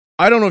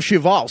 I don't know if she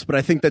evolves, but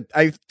I think that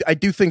I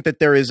do think that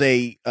there is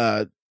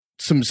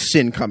some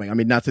sin coming. I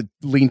mean, not to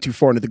lean too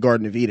far into the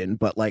Garden of Eden,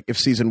 but like if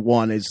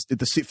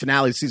the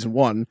finale of season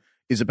 1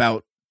 is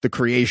about the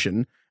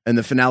creation, and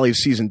the finale of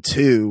season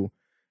 2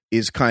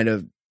 is kind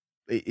of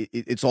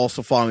it's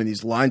also following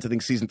these lines. I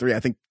think season 3,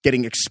 I think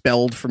getting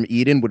expelled from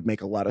Eden would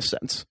make a lot of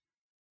sense,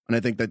 and I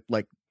think that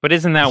like. But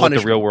isn't that what the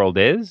real world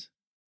is?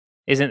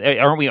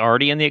 Aren't we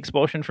already in the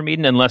expulsion from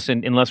Eden? Unless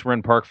we're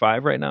in Park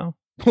 5 right now.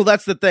 Well,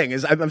 that's the thing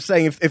is I'm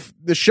saying if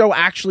the show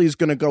actually is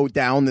going to go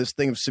down this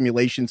thing of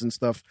simulations and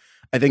stuff,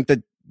 I think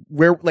that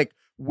where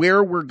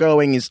we're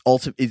going is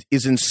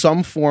in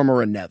some form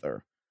or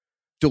another.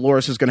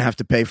 Dolores is going to have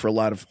to pay for a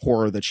lot of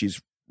horror that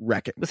she's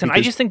wrecking. Listen, I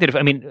just think that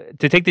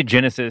to take the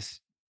Genesis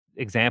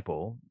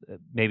example,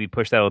 maybe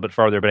push that a little bit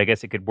farther, but I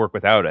guess it could work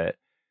without it.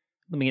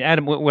 I mean,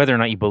 Adam, whether or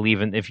not you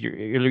believe in, if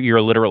you're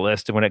a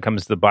literalist when it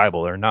comes to the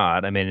Bible or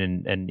not, I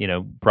mean,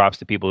 and props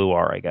to people who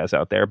are, I guess,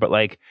 out there, but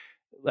like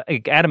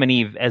Adam and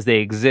Eve as they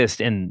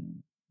exist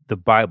in the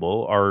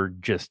Bible are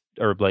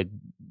like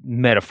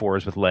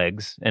metaphors with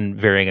legs and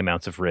varying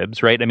amounts of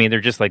ribs, right? I mean,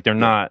 they're just like,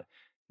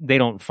 they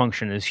don't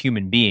function as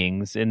human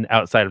beings in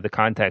outside of the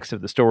context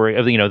of the story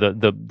of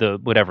the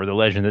whatever the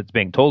legend that's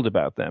being told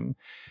about them.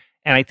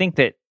 And I think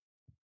that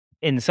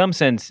in some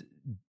sense,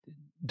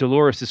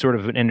 Dolores is sort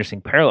of an interesting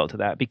parallel to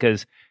that,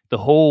 because the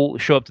whole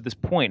show up to this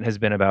point has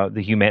been about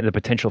the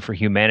potential for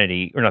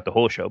humanity, or not the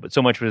whole show, but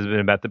so much has been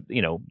about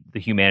the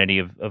humanity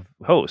of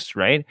hosts,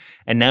 right?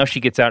 And now she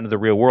gets out into the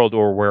real world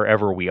or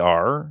wherever we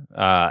are,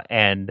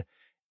 and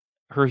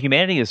her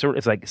humanity is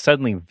it's like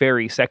suddenly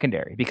very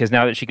secondary, because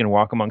now that she can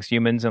walk amongst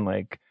humans and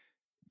like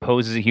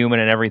pose as a human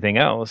and everything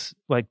else,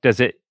 like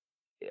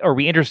are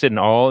we interested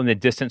in the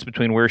distance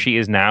between where she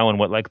is now and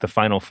what like the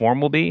final form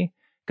will be?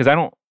 Because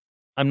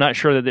I'm not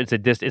sure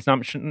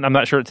that I'm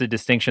not sure it's a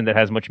distinction that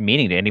has much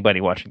meaning to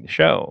anybody watching the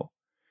show.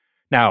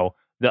 Now,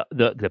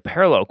 the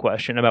parallel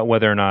question about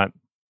whether or not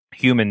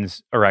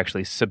humans are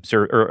actually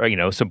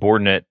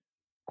subordinate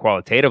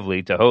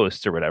qualitatively to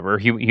hosts or whatever,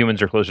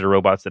 humans are closer to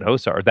robots than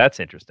hosts are. That's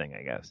interesting,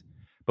 I guess.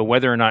 But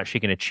whether or not she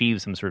can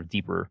achieve some sort of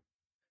deeper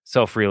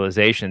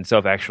self-realization,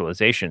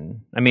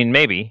 self-actualization, I mean,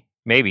 maybe,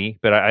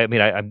 but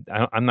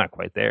I'm not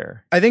quite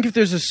there. I think if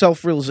there's a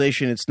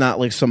self-realization, it's not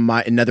like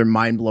another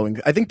mind-blowing.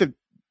 I think that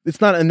it's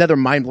not another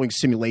mind-blowing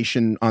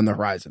simulation on the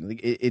horizon. I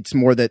think it's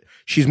more that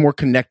she's more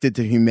connected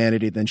to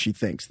humanity than she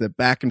thinks. The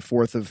back and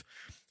forth of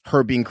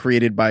her being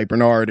created by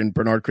Bernard and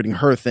Bernard creating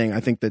her thing, I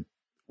think that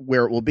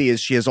where it will be is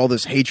she has all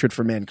this hatred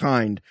for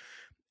mankind,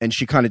 and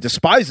she kind of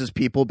despises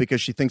people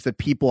because she thinks that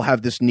people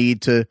have this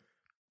need to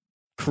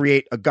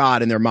create a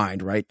god in their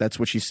mind, right? That's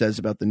what she says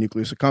about the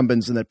nucleus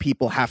accumbens, and that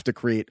people have to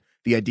create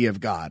the idea of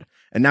God.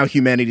 And now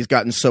humanity's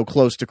gotten so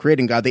close to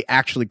creating God, they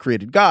actually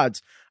created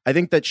gods. I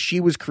think that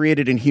she was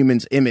created in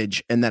humans'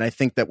 image, and that I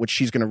think that what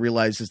she's going to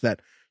realize is that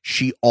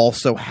she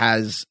also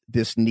has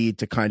this need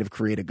to kind of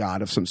create a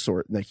god of some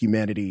sort, and that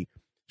humanity,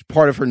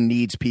 part of her,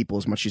 needs people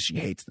as much as she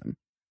hates them.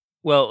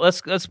 Well,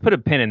 let's put a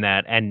pin in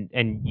that and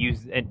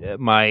use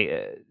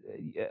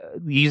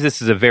use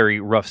this as a very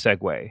rough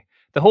segue.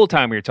 The whole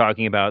time we were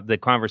talking about the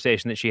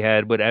conversation that she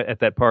had at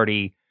that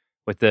party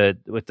with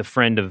the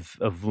friend of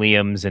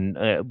Liam's,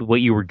 and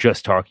what you were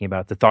just talking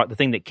about, the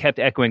thing that kept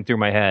echoing through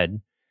my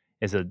head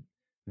is a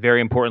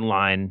very important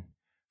line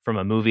from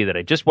a movie that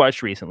I just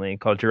watched recently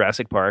called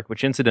Jurassic Park,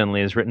 which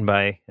incidentally is written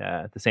by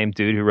the same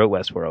dude who wrote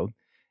Westworld.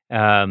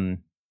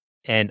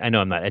 And I know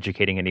I'm not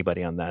educating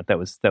anybody on that. That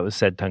was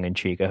said tongue in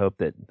cheek. I hope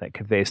that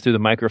conveys through the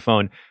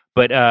microphone.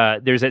 But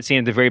there's that scene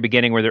at the very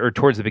beginning or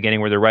towards the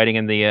beginning where they're riding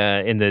in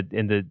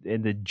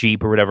the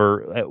Jeep or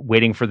whatever,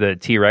 waiting for the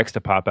T-Rex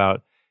to pop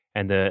out,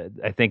 and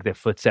I think the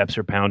footsteps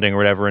are pounding or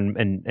whatever.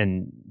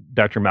 And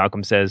Dr.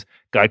 Malcolm says,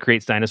 "God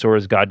creates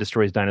dinosaurs. God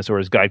destroys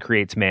dinosaurs. God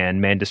creates man.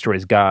 Man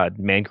destroys God.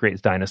 Man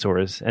creates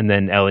dinosaurs." And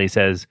then Ellie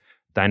says,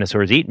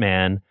 "Dinosaurs eat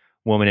man.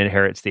 Woman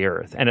inherits the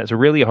earth." And it's a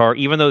really hard,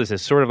 even though this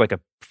is sort of like a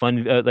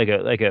fun, like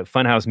a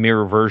Funhouse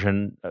mirror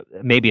version,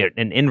 maybe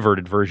an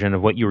inverted version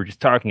of what you were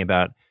just talking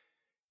about.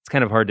 It's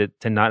kind of hard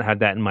to not have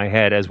that in my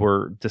head as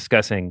we're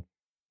discussing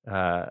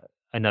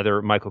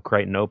another Michael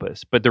Crichton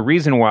opus. But the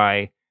reason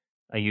why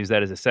I use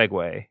that as a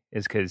segue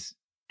is because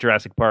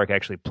Jurassic Park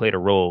actually played a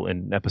role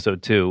in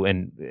episode 2,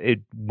 and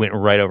it went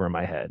right over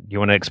my head. You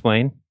want to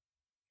explain?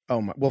 Oh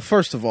my! Well,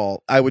 first of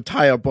all, I would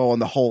tie a bow on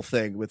the whole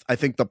thing with, I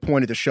think, the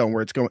point of the show and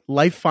where it's going.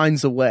 Life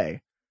finds a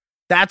way.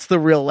 That's the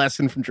real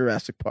lesson from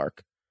Jurassic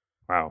Park.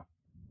 Wow.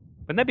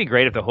 Wouldn't that be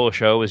great if the whole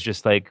show was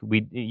just like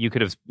you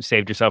could have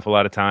saved yourself a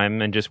lot of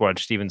time and just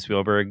watched Steven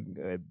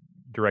Spielberg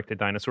direct a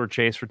dinosaur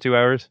chase for 2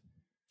 hours?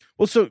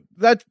 Well, so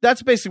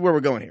that's basically where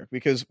we're going here,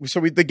 because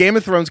the Game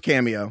of Thrones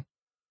cameo,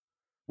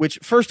 which,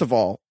 first of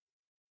all,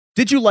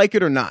 did you like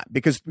it or not?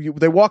 Because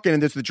they walk in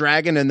and there's the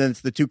dragon, and then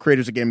it's the two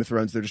creators of Game of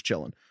Thrones. They're just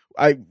chilling.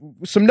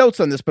 Some notes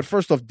on this, but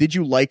first off, did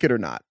you like it or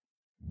not?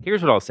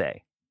 Here's what I'll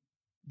say.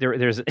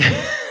 There's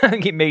I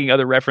keep making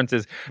other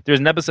references. There's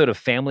an episode of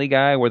Family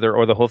Guy where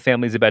the whole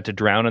family's about to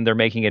drown and they're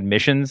making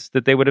admissions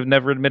that they would have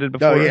never admitted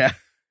before. Oh yeah.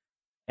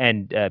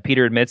 And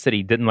Peter admits that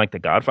he didn't like The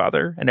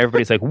Godfather, and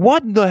everybody's like,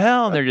 "What the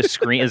hell?" And they're just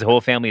screaming. His whole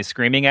family is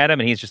screaming at him,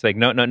 and he's just like,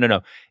 "No.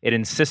 It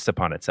insists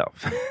upon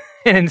itself."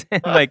 and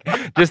like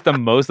just the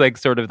most like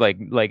sort of like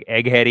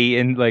eggheady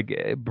and like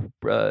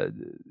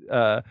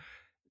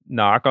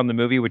knock on the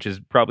movie, which is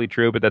probably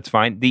true, but that's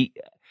fine.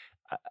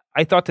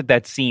 I thought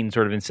that scene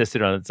sort of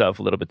insisted on itself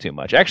a little bit too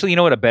much. Actually, you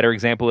know what a better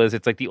example is?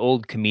 It's like the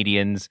old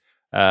comedian's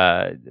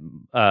line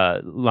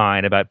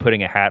about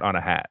putting a hat on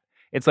a hat.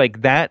 It's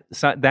like that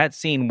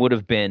scene would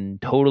have been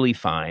totally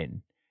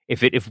fine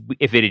if it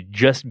had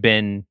just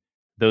been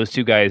those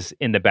two guys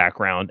in the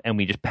background and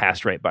we just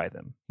passed right by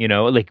them. You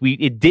know, like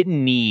it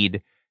didn't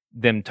need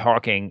them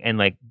talking and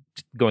like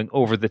going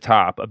over the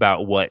top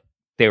about what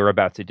they were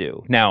about to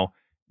do. Now,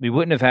 we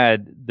wouldn't have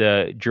had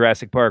the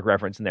Jurassic Park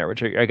reference in there,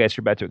 which I guess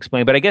you're about to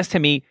explain. But I guess to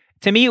me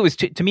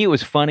it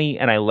was funny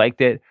and I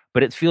liked it.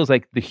 But it feels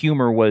like the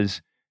humor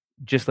was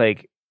just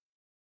like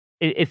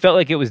it felt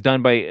like it was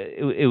done by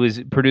it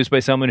was produced by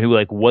someone who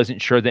like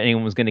wasn't sure that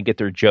anyone was going to get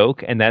their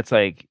joke, and that's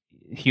like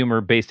humor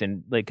based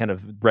in like kind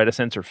of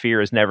reticence or fear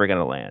is never going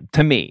to land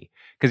to me,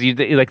 because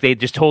they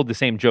just told the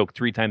same joke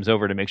 3 times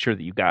over to make sure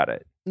that you got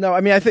it. No,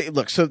 I mean I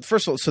think so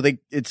first of all,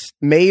 it's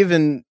Maeve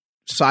and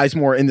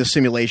Sizemore in the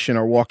simulation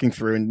are walking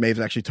through, and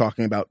Maeve's actually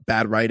talking about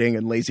bad writing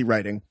and lazy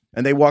writing,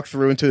 and they walk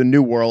through into a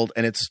new world,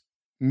 and it's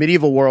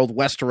medieval world,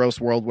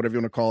 Westeros world, whatever you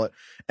want to call it,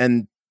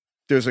 and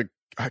there's a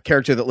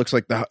character that looks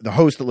like the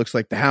host that looks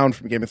like the Hound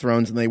from Game of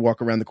Thrones, and they walk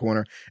around the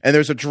corner, and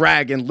there's a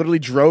dragon, literally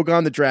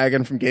Drogon the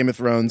dragon from Game of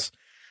Thrones,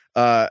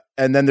 and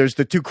then there's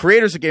the two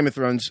creators of Game of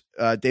Thrones,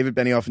 David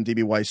Benioff and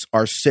D.B. Weiss,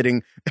 are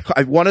sitting.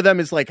 One of them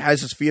is like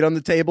has his feet on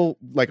the table,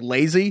 like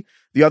lazy.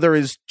 The other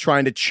is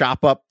trying to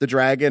chop up the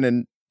dragon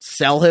and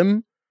sell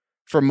him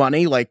for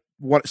money.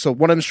 So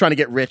one of them's trying to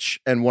get rich,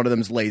 and one of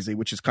them's lazy,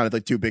 which is kind of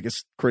the two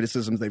biggest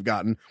criticisms they've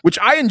gotten, which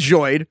I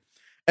enjoyed.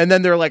 And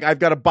then they're like, I've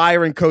got a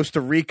buyer in Costa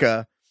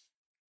Rica.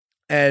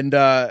 And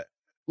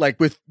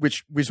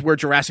which was where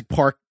Jurassic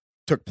Park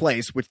took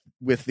place,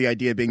 with the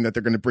idea being that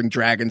they're going to bring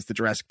dragons to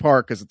Jurassic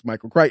Park because it's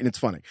Michael Crichton. It's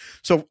funny.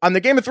 So on the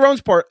Game of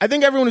Thrones part, I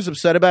think everyone who's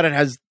upset about it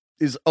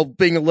is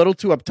being a little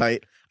too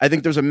uptight. I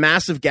think there's a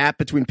massive gap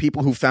between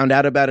people who found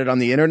out about it on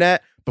the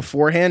internet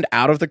beforehand,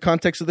 out of the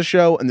context of the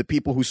show, and the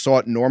people who saw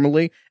it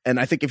normally. And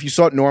I think if you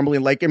saw it normally,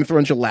 like Game of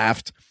Thrones, you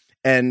laughed.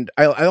 And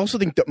I also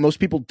think that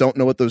most people don't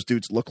know what those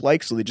dudes look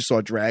like, so they just saw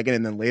a dragon,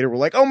 and then later we're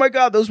like, "Oh my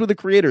god, those were the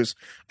creators."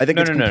 I think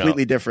it's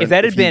completely different. If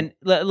that had been,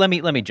 let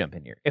me jump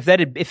in here. If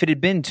it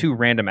had been two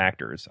random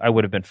actors, I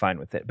would have been fine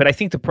with it. But I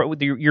think the point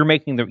you're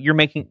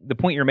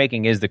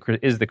making is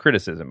the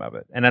criticism of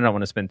it, and I don't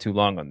want to spend too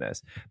long on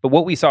this. But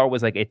what we saw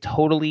was like a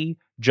totally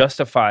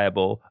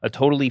justifiable, a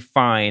totally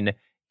fine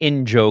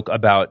in joke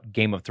about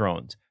Game of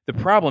Thrones. The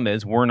problem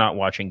is we're not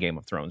watching Game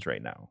of Thrones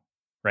right now,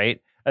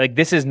 right? Like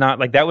this is not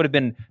like that would have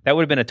been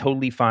a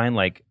totally fine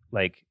like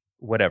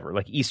whatever,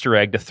 like Easter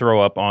egg to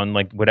throw up on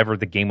like whatever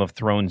the Game of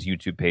Thrones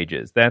YouTube page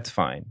is. That's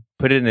fine.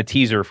 Put it in a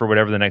teaser for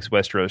whatever the next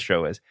Westeros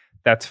show is.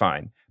 That's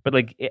fine. But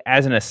like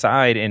as an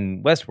aside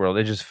in Westworld,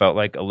 it just felt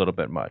like a little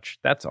bit much.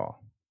 That's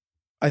all.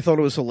 I thought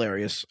it was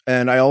hilarious.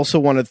 And I also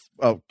wanted,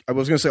 I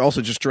was going to say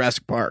also just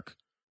Jurassic Park.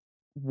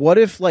 What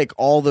if like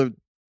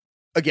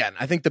again,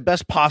 I think the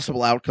best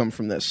possible outcome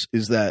from this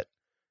is that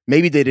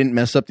maybe they didn't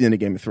mess up the end of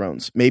Game of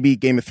Thrones. Maybe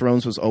Game of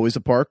Thrones was always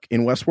a park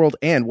in Westworld.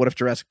 And what if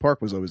Jurassic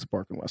Park was always a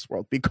park in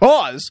Westworld?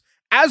 Because,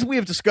 as we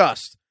have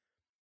discussed,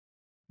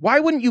 why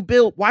would you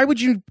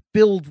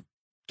build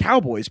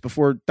cowboys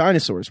before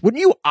dinosaurs? Wouldn't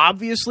you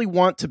obviously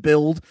want to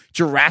build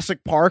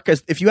Jurassic Park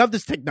if you have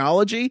this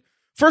technology?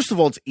 First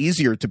of all, it's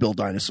easier to build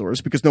dinosaurs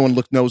because no one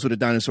knows what a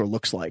dinosaur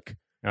looks like.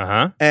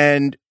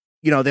 And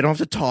they don't have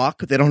to talk.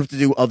 They don't have to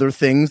do other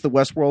things the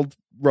Westworld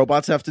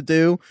robots have to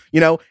do.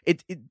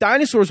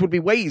 Dinosaurs would be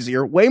way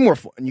easier, way more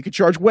fun. You could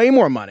charge way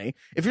more money.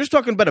 If you're just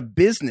talking about a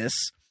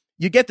business,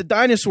 you get the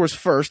dinosaurs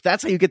first.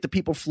 That's how you get the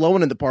people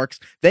flowing in the parks.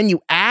 Then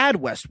you add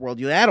Westworld.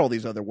 You add all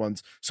these other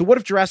ones. So what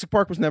if Jurassic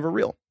Park was never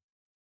real?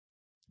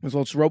 It was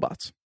all just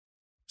robots.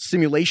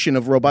 Simulation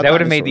of robot That would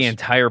dinosaurs. have made the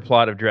entire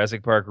plot of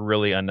Jurassic Park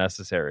really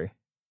unnecessary.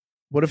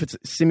 What if it's a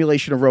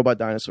simulation of robot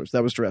dinosaurs?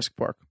 That was Jurassic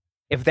Park.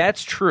 If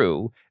that's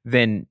true,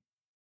 then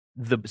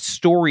the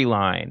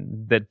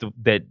storyline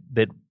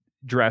that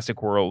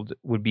Jurassic World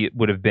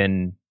would have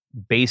been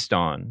based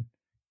on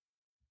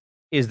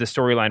is the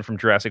storyline from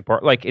Jurassic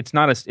Park. Like it's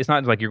not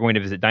like you're going to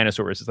visit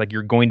dinosaurs. It's like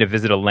you're going to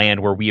visit a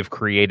land where we have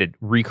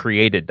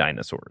recreated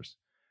dinosaurs,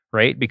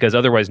 right? Because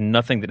otherwise,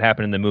 nothing that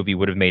happened in the movie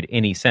would have made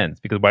any sense.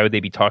 Because why would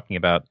they be talking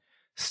about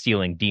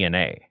stealing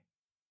DNA?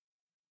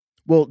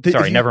 Well,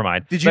 never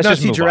mind. Did you not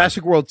see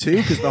Jurassic World 2?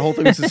 Because the whole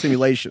thing was a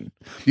simulation.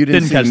 You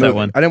didn't see catch the that movie.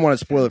 one. I didn't want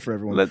to spoil it for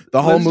everyone.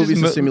 The whole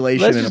movie's a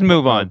simulation. Let's just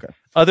move on. Okay.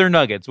 Other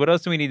nuggets. What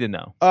else do we need to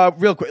know?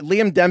 Real quick,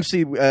 Liam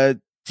Dempsey,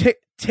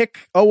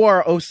 Tick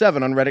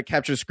OR07 on Reddit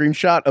captured a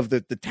screenshot of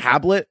the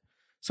tablet.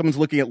 Someone's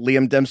looking at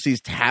Liam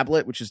Dempsey's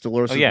tablet, which is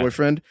Dolores'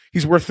 boyfriend.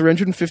 He's worth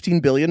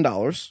 $315 billion.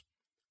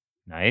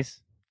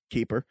 Nice.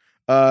 Keeper.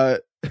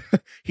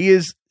 He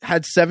has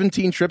had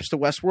 17 trips to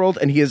Westworld,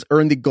 and he has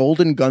earned the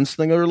Golden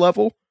Gunslinger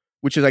level,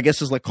 which is, I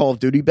guess, is like Call of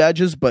Duty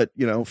badges, but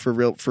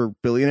for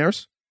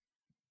billionaires.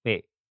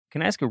 Wait,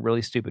 can I ask a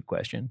really stupid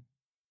question?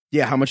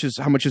 Yeah, how much is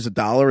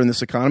 $1 in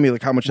this economy?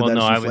 Like how much of that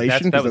is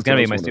inflation? That was going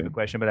to be my stupid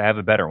question, but I have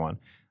a better one.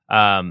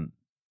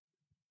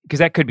 Because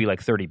that could be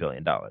like $30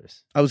 billion. I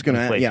was going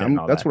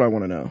to, that's what I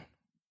want to know.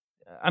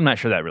 I'm not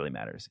sure that really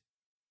matters.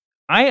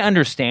 I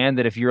understand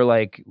that if you're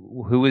like,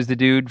 who was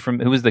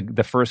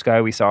the first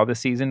guy we saw this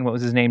season? What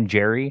was his name?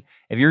 Jerry.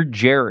 If you're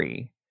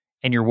Jerry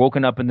and you're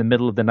woken up in the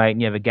middle of the night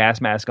and you have a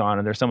gas mask on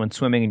and there's someone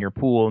swimming in your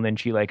pool and then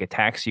she like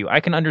attacks you, I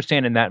can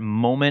understand in that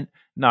moment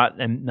not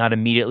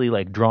immediately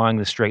like drawing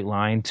the straight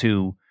line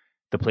to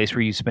the place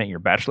where you spent your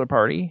bachelor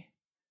party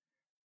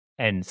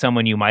and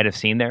someone you might have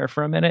seen there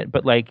for a minute.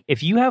 But like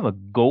if you have a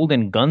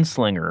Golden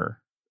Gunslinger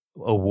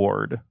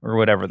award or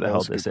whatever the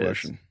hell this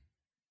is,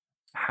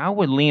 how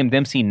would Liam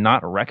Dempsey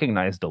not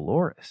recognize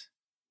Dolores?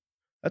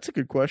 That's a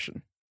good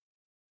question.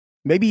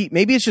 Maybe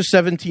it's just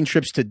 17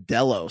 trips to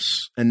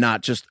Delos and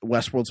not just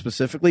Westworld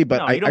specifically.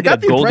 But I got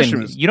the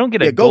impression you don't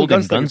get a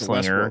Golden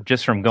Gunslinger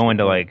just from going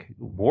to like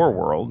War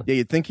World. Yeah,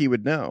 you'd think he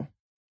would know.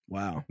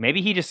 Wow.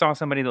 Maybe he just saw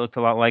somebody that looked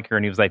a lot like her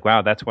and he was like,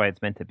 "Wow, that's why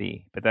it's meant to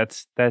be." But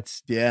that's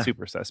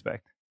super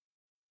suspect.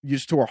 You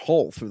just tore a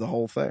hole through the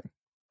whole thing.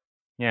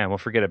 Yeah, well,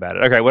 forget about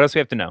it. Okay, what else do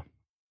we have to know?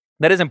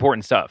 That is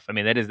important stuff. I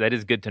mean, that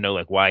is good to know,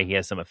 like why he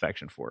has some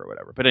affection for her or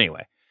whatever. But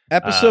anyway.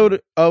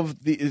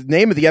 The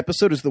name of the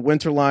episode is The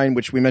Winter Line,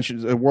 which we mentioned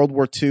is a World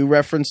War II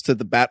reference to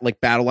the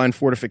battle line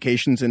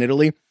fortifications in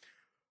Italy.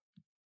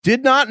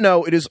 Did not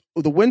know it is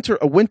a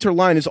winter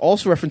line is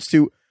also reference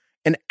to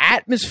an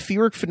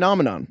atmospheric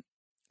phenomenon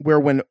where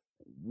when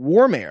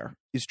warm air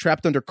is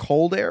trapped under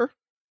cold air,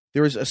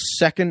 there is a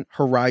second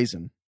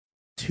horizon,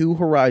 2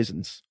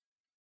 horizons.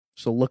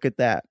 So look at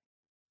that.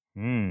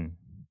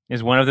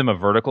 Is one of them a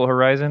vertical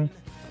horizon?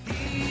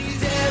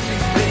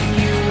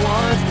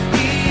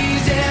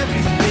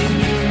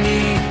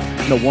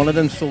 No, one of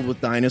them's filled with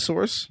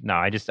dinosaurs. No,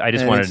 I just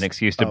wanted an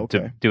excuse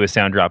to do a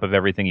sound drop of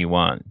everything you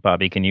want.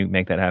 Bobby, can you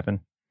make that happen?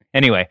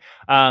 Anyway,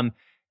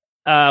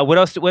 what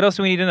else do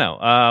we need to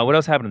know? What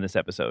else happened in this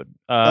episode?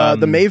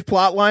 The Maeve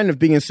plotline of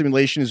being in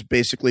simulation is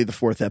basically the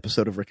 4th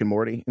episode of Rick and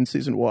Morty in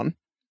season 1.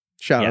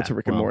 Shout out to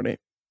Rick and Morty.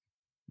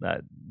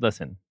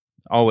 Listen,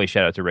 always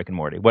shout out to Rick and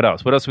Morty. What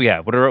else? What else we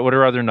have? What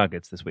are other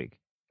nuggets this week?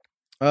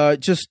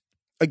 Just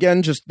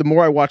again, just the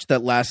more I watch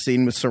that last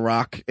scene with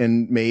Sirach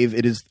and Maeve,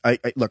 it is.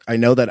 Look, I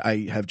know that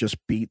I have just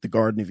beat the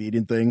Garden of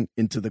Eden thing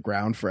into the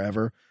ground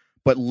forever,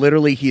 but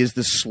literally, he is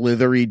this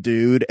slithery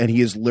dude, and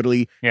he is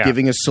literally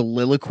giving a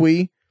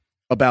soliloquy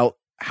about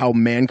how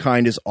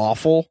mankind is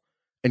awful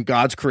and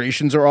God's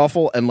creations are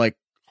awful, and like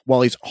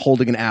while he's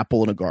holding an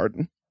apple in a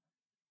garden.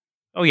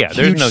 Oh yeah,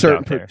 there's no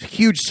doubt there.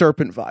 Huge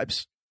serpent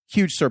vibes.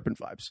 Huge serpent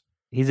vibes.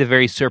 He's a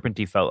very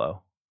serpenty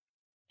fellow,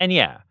 and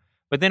yeah.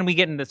 But then we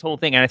get in this whole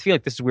thing, and I feel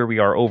like this is where we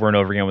are over and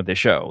over again with the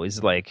show.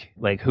 Is like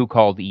who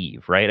called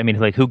Eve, right? I mean,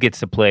 like who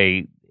gets to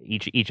play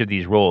each of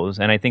these roles?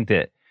 And I think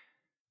that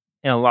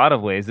in a lot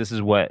of ways, this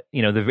is what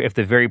if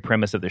the very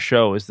premise of the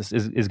show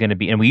is going to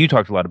be. And you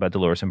talked a lot about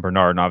Dolores and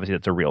Bernard, and obviously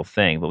that's a real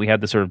thing. But we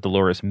have this sort of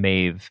Dolores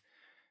Maeve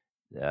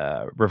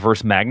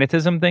reverse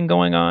magnetism thing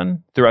going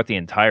on throughout the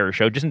entire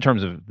show, just in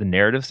terms of the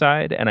narrative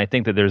side. And I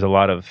think that there's a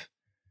lot of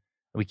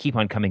we keep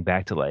on coming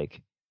back to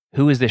like,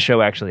 who is this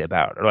show actually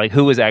about? Or like,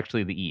 who is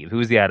actually the Eve? Who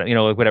is the Adam?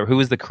 Like whatever. Who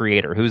is the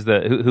creator? Who is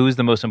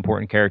the most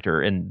important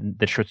character in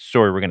the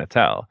story we're going to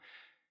tell?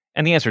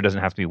 And the answer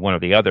doesn't have to be one or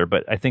the other,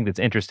 but I think it's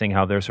interesting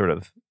how they're sort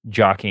of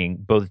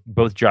jockeying,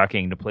 both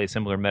jockeying to play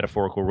similar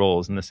metaphorical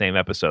roles in the same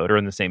episode or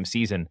in the same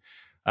season.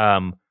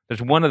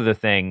 There's one other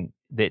thing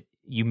that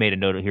you made a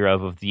note here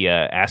of the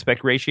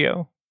aspect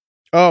ratio.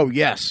 Oh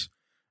yes,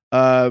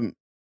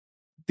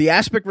 the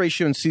aspect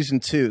ratio in season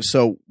 2.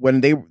 So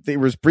when they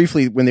was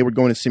briefly when they were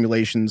going to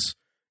simulations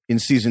in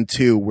season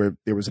 2, where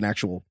there was an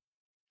actual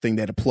thing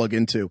they had to plug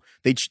into,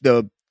 the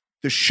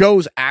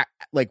shows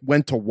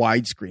went to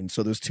widescreen.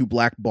 So those 2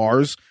 black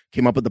bars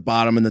came up at the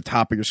bottom and the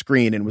top of your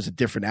screen, and it was a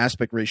different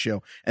aspect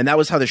ratio. And that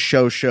was how the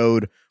show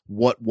showed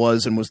what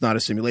was and was not a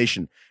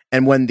simulation.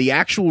 And when the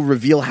actual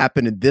reveal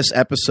happened in this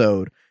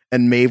episode,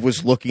 and Maeve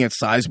was looking at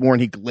Sizemore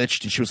and he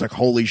glitched, and she was like,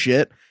 "Holy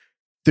shit!"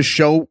 The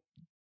show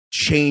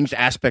changed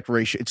aspect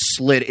ratio. It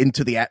slid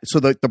into so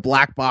the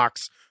black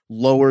box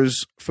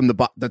lowers from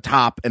the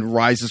top and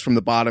rises from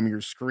the bottom of your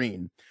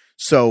screen.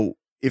 So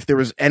if there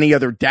was any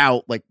other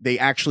doubt, like they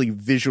actually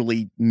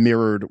visually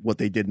mirrored what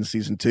they did in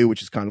season 2,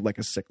 which is kind of like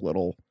a sick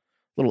little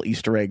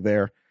Easter egg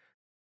there.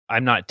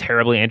 I'm not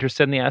terribly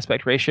interested in the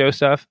aspect ratio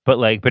stuff, but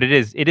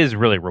it is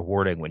really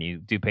rewarding when you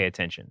do pay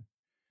attention.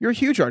 You're a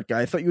huge art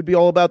guy. I thought you would be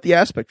all about the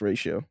aspect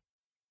ratio.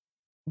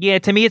 Yeah,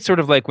 to me, it's sort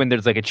of like when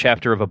there's like a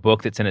chapter of a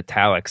book that's in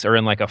italics or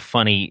in like a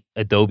funny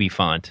Adobe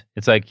font.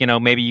 It's like,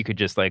 maybe you could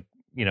just like,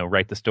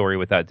 write the story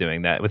without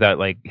doing that, without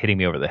like hitting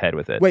me over the head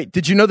with it. Wait,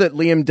 did you know that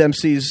Liam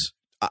Dempsey's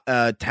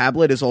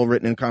tablet is all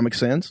written in Comic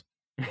Sans?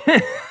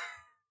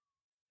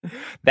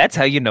 That's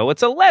how you know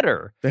it's a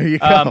letter. There you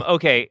go.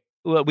 Okay.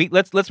 Well, we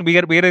got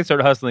to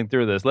start hustling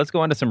through this. Let's go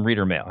on to some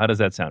reader mail. How does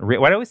that sound? Why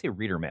do I always say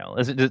reader mail?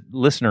 Is it just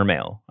listener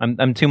mail?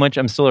 I'm too much.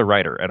 I'm still a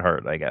writer at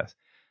heart, I guess.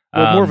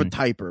 Well, more of a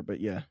typer, but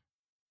yeah.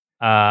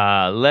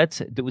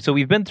 So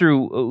we've been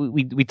through.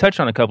 We touched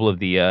on a couple of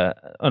the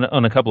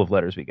on a couple of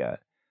letters we got.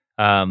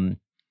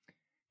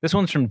 This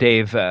one's from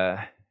Dave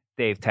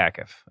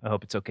Tackif. I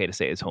hope it's okay to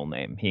say his whole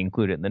name. He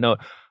included it in the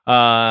note.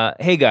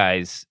 Hey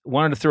guys,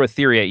 wanted to throw a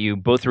theory at you,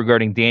 both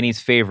regarding Danny's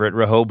favorite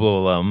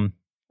Rehoboam.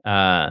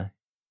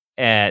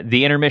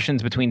 The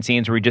intermissions between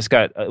scenes where we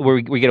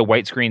get a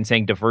white screen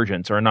saying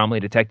divergence or anomaly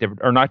detective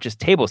are not just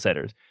table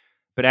setters,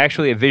 but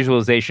actually a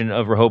visualization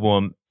of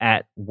Rehoboam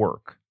at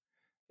work.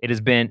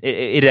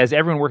 It has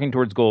everyone working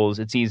towards goals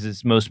it sees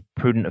as most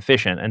prudent,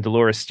 efficient, and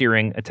Dolores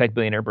steering a tech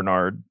billionaire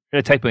Bernard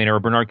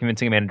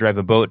convincing a man to drive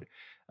a boat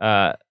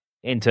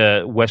into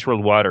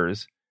Westworld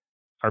waters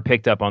are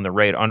picked up on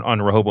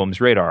on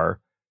Rehoboam's radar.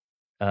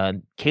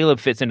 Caleb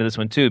fits into this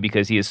one too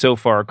because he is so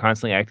far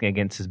constantly acting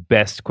against his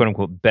best, quote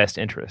unquote, best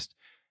interest.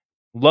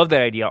 Love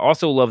that idea.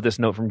 Also love this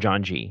note from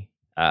John G.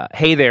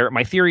 Hey there,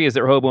 my theory is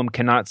that Rehoboam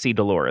cannot see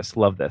Dolores.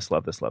 Love this,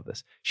 love this, love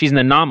this. She's an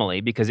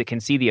anomaly because it can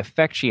see the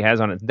effect she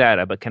has on its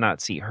data, but cannot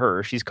see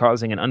her. She's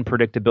causing an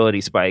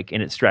unpredictability spike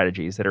in its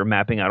strategies that are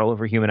mapping out all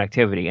over human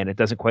activity, and it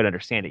doesn't quite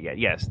understand it yet.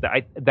 Yes,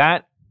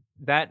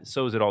 that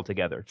sews it all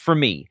together. For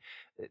me,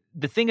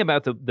 the thing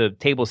about the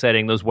table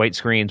setting, those white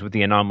screens with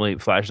the anomaly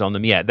flashes on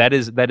them, yeah, that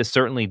is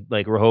certainly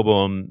like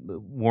Rehoboam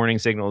warning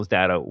signals,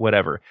 data,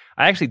 whatever.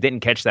 I actually didn't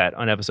catch that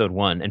on episode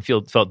 1 and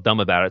felt dumb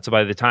about it. So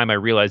by the time I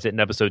realized it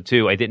in episode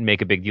 2, I didn't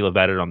make a big deal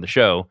about it on the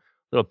show.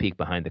 Little peek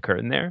behind the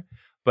curtain there.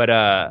 But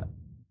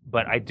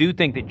I do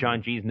think that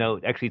John G's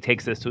note actually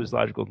takes this to his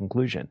logical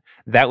conclusion.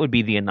 That would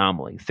be the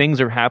anomaly.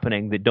 Things are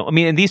happening that don't. I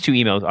mean, and these two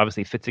emails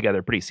obviously fit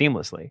together pretty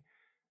seamlessly.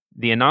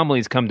 The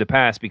anomalies come to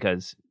pass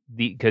because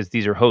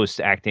these are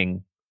hosts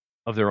acting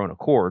of their own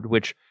accord,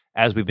 which,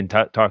 as we've been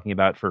talking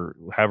about for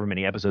however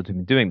many episodes we've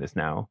been doing this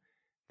now,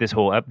 this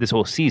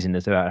whole season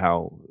is about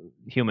how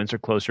humans are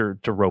closer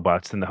to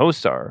robots than the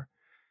hosts are.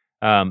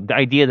 The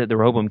idea that the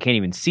Rehoboam can't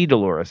even see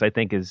Dolores, I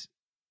think, is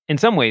in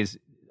some ways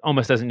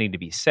almost doesn't need to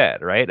be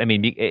said, right? I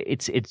mean,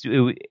 it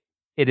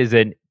is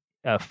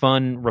a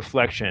fun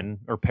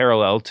reflection or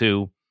parallel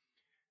to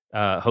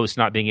hosts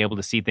not being able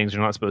to see things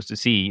they're not supposed to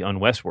see on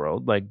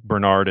Westworld, like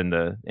Bernard in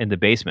the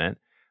basement.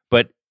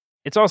 But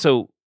it's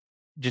also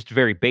just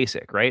very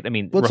basic, right? I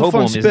mean, well, it's a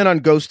fun spin on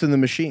Ghost in the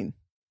Machine.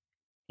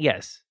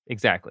 Yes,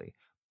 exactly.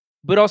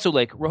 But also,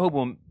 like,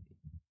 Rehoboam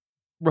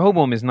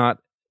is not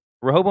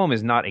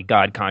a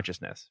God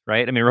consciousness,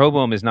 right? I mean,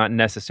 Rehoboam is not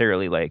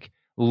necessarily like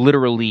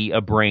literally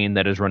a brain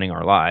that is running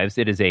our lives.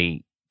 It is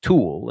a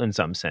tool in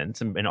some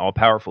sense, an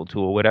all-powerful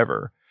tool,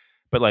 whatever.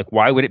 But like,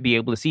 why would it be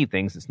able to see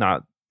things it's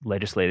not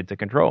legislated to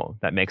control?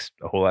 That makes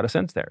a whole lot of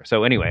sense there.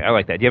 So anyway, I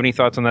like that. Do you have any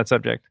thoughts on that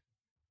subject?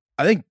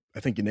 I think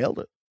you nailed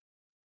it.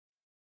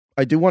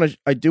 I do want to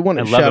I love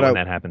it when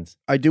that happens.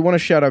 I do want to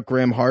shout out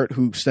Graham Hart,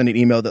 who sent an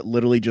email that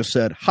literally just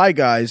said, "Hi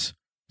guys,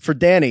 for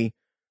Danny,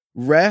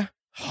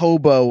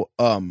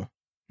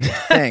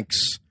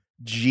 thanks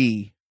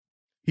G."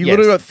 He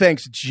literally wrote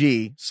thanks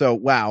G. So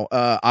wow,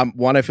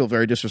 I feel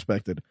very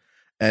disrespected,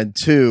 and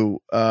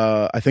two,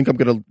 I think I'm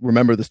gonna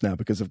remember this now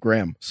because of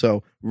Graham.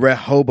 So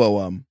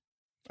Rehoboam.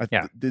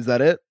 Is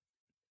that it?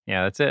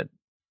 Yeah, that's it.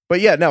 But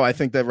yeah, no, I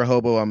think that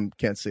Rehoboam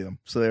can't see them.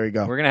 So there you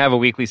go. We're going to have a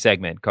weekly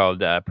segment called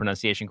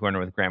Pronunciation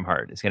Corner with Graham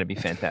Hart. It's going to be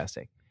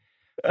fantastic.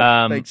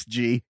 Thanks,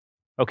 G.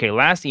 Okay,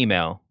 last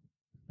email.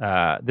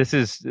 This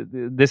is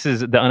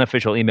the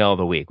unofficial email of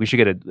the week. We should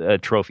get a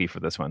trophy for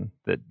this one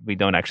that we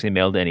don't actually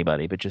mail to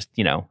anybody, but just,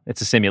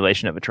 it's a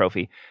simulation of a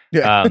trophy.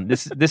 Yeah.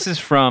 This is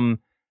from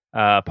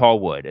Paul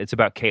Wood. It's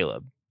about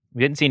Caleb.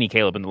 We didn't see any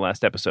Caleb in the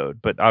last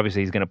episode, but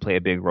obviously he's going to play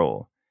a big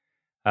role.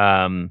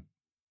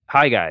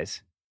 Hi,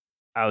 guys.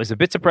 I was a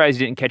bit surprised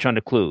you didn't catch on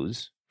to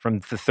clues from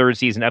the third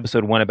season,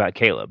 episode 1 about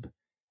Caleb.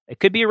 It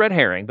could be a red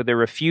herring, but there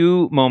were a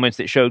few moments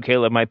that showed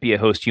Caleb might be a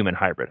host-human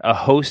hybrid. A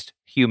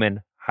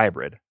host-human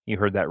hybrid. You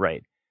heard that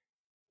right.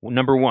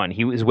 Number 1,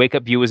 his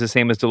wake-up view was the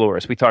same as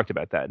Dolores. We talked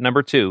about that.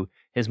 Number 2,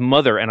 his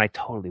mother, and I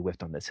totally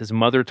whiffed on this, his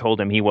mother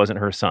told him he wasn't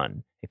her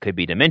son. It could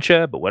be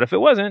dementia, but what if it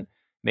wasn't?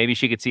 Maybe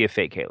she could see a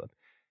fake Caleb.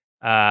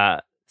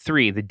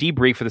 3, the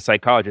debrief for the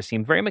psychologist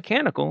seemed very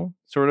mechanical,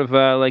 sort of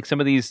like some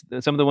of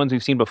the ones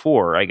we've seen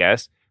before, I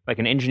guess, like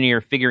an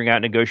engineer figuring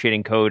out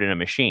negotiating code in a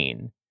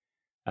machine.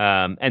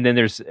 And then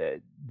there's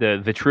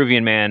the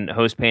Vitruvian man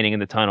host painting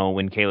in the tunnel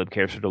when Caleb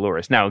cares for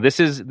Dolores. Now,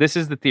 this is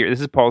the theory. This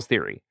is Paul's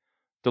theory.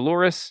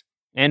 Dolores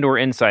and or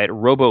Insight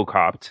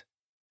robocopped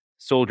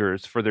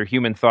soldiers for their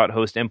human thought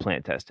host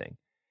implant testing.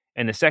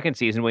 In the second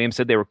season, Williams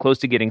said they were close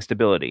to getting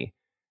stability.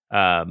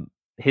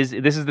 This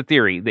is the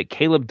theory that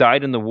Caleb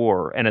died in the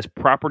war, and as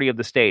property of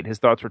the state, his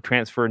thoughts were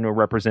transferred into a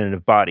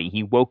representative body.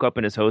 He woke up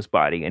in his host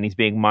body, and he's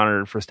being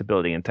monitored for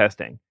stability and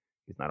testing.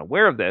 He's not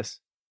aware of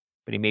this,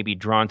 but he may be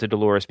drawn to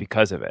Dolores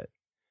because of it.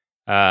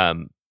 I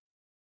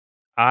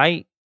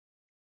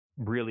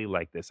really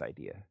like this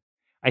idea.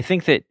 I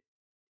think that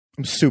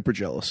I'm super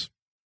jealous.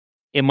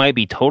 It might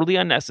be totally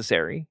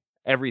unnecessary.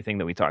 Everything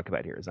that we talk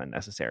about here is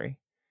unnecessary.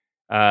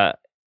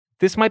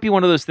 This might be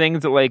one of those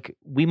things that, like,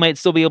 we might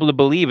still be able to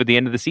believe at the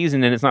end of the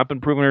season, and it's not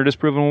been proven or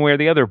disproven one way or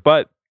the other.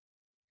 But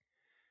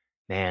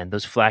man,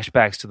 those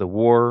flashbacks to the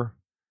war.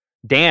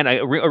 Dan,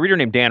 a reader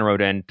named Dan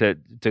wrote in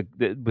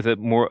with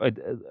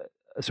a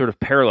sort of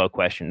parallel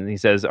question. He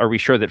says, "Are we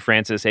sure that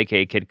Francis,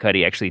 aka Kid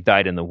Cudi, actually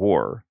died in the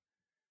war?"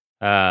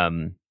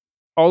 All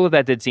of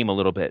that did seem a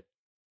little bit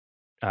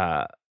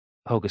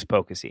hocus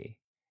pocusy,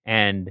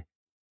 and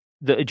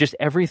just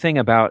everything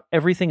about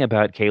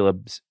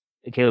Caleb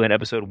in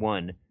episode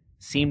 1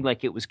 seemed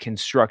like it was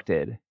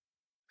constructed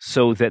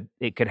so that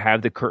it could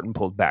have the curtain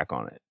pulled back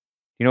on it.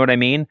 You know what I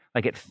mean?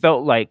 Like it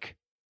felt like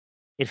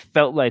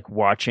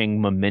watching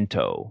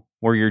Memento,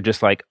 where you're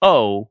just like,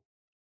 oh,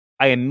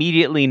 I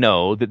immediately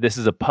know that this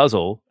is a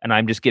puzzle and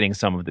I'm just getting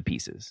some of the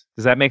pieces.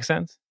 Does that make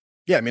sense?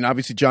 Yeah, I mean,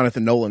 obviously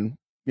Jonathan Nolan,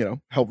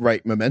 helped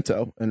write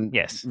Memento and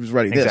yes, was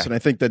writing this. And I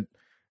think that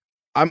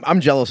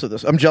I'm jealous of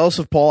this. I'm jealous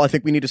of Paul. I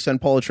think we need to send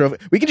Paul a trophy.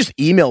 We can just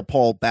email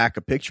Paul back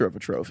a picture of a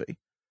trophy.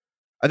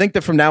 I think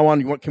that from now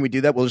on, can we do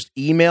that? We'll just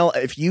email.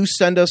 If you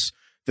send us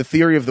the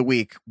theory of the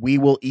week, we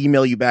will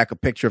email you back a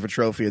picture of a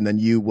trophy, and then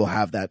you will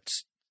have that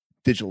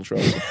digital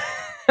trophy.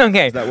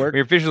 Okay. Does that work?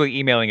 We're officially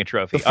emailing a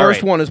trophy. The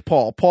first one is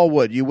Paul. Paul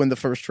Wood, you win the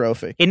first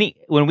trophy.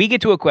 When we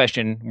get to a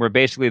question where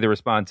basically the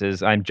response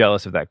is, I'm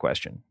jealous of that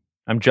question.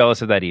 I'm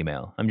jealous of that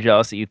email. I'm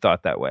jealous that you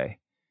thought that way.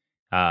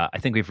 I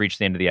think we've reached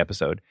the end of the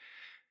episode.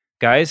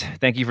 Guys,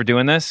 thank you for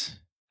doing this.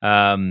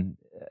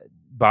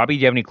 Bobby, do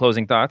you have any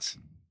closing thoughts?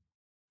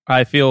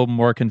 I feel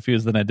more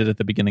confused than I did at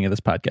the beginning of this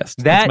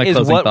podcast. That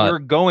is what we're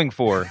going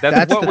for.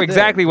 That's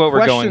exactly what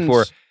we're going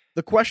for.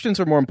 The questions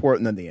are more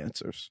important than the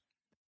answers.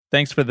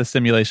 Thanks for the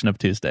simulation of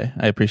Tuesday.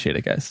 I appreciate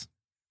it, guys.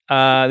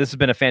 This has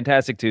been a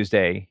fantastic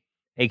Tuesday,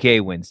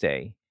 aka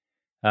Wednesday.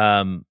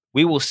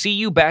 We will see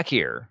you back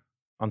here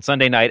on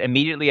Sunday night,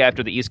 immediately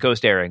after the East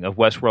Coast airing of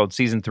Westworld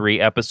Season 3,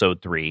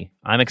 Episode 3.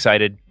 I'm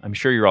excited. I'm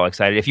sure you're all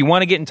excited. If you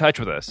want to get in touch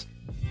with us,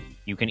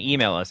 you can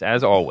email us,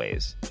 as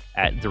always,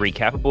 at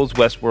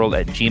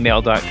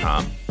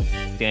therecapableswestworld@gmail.com.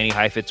 Danny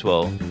Heifetz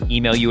will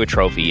email you a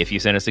trophy if you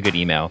send us a good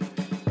email.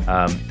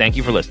 Thank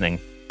you for listening.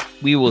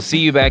 We will see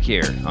you back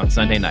here on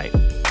Sunday night.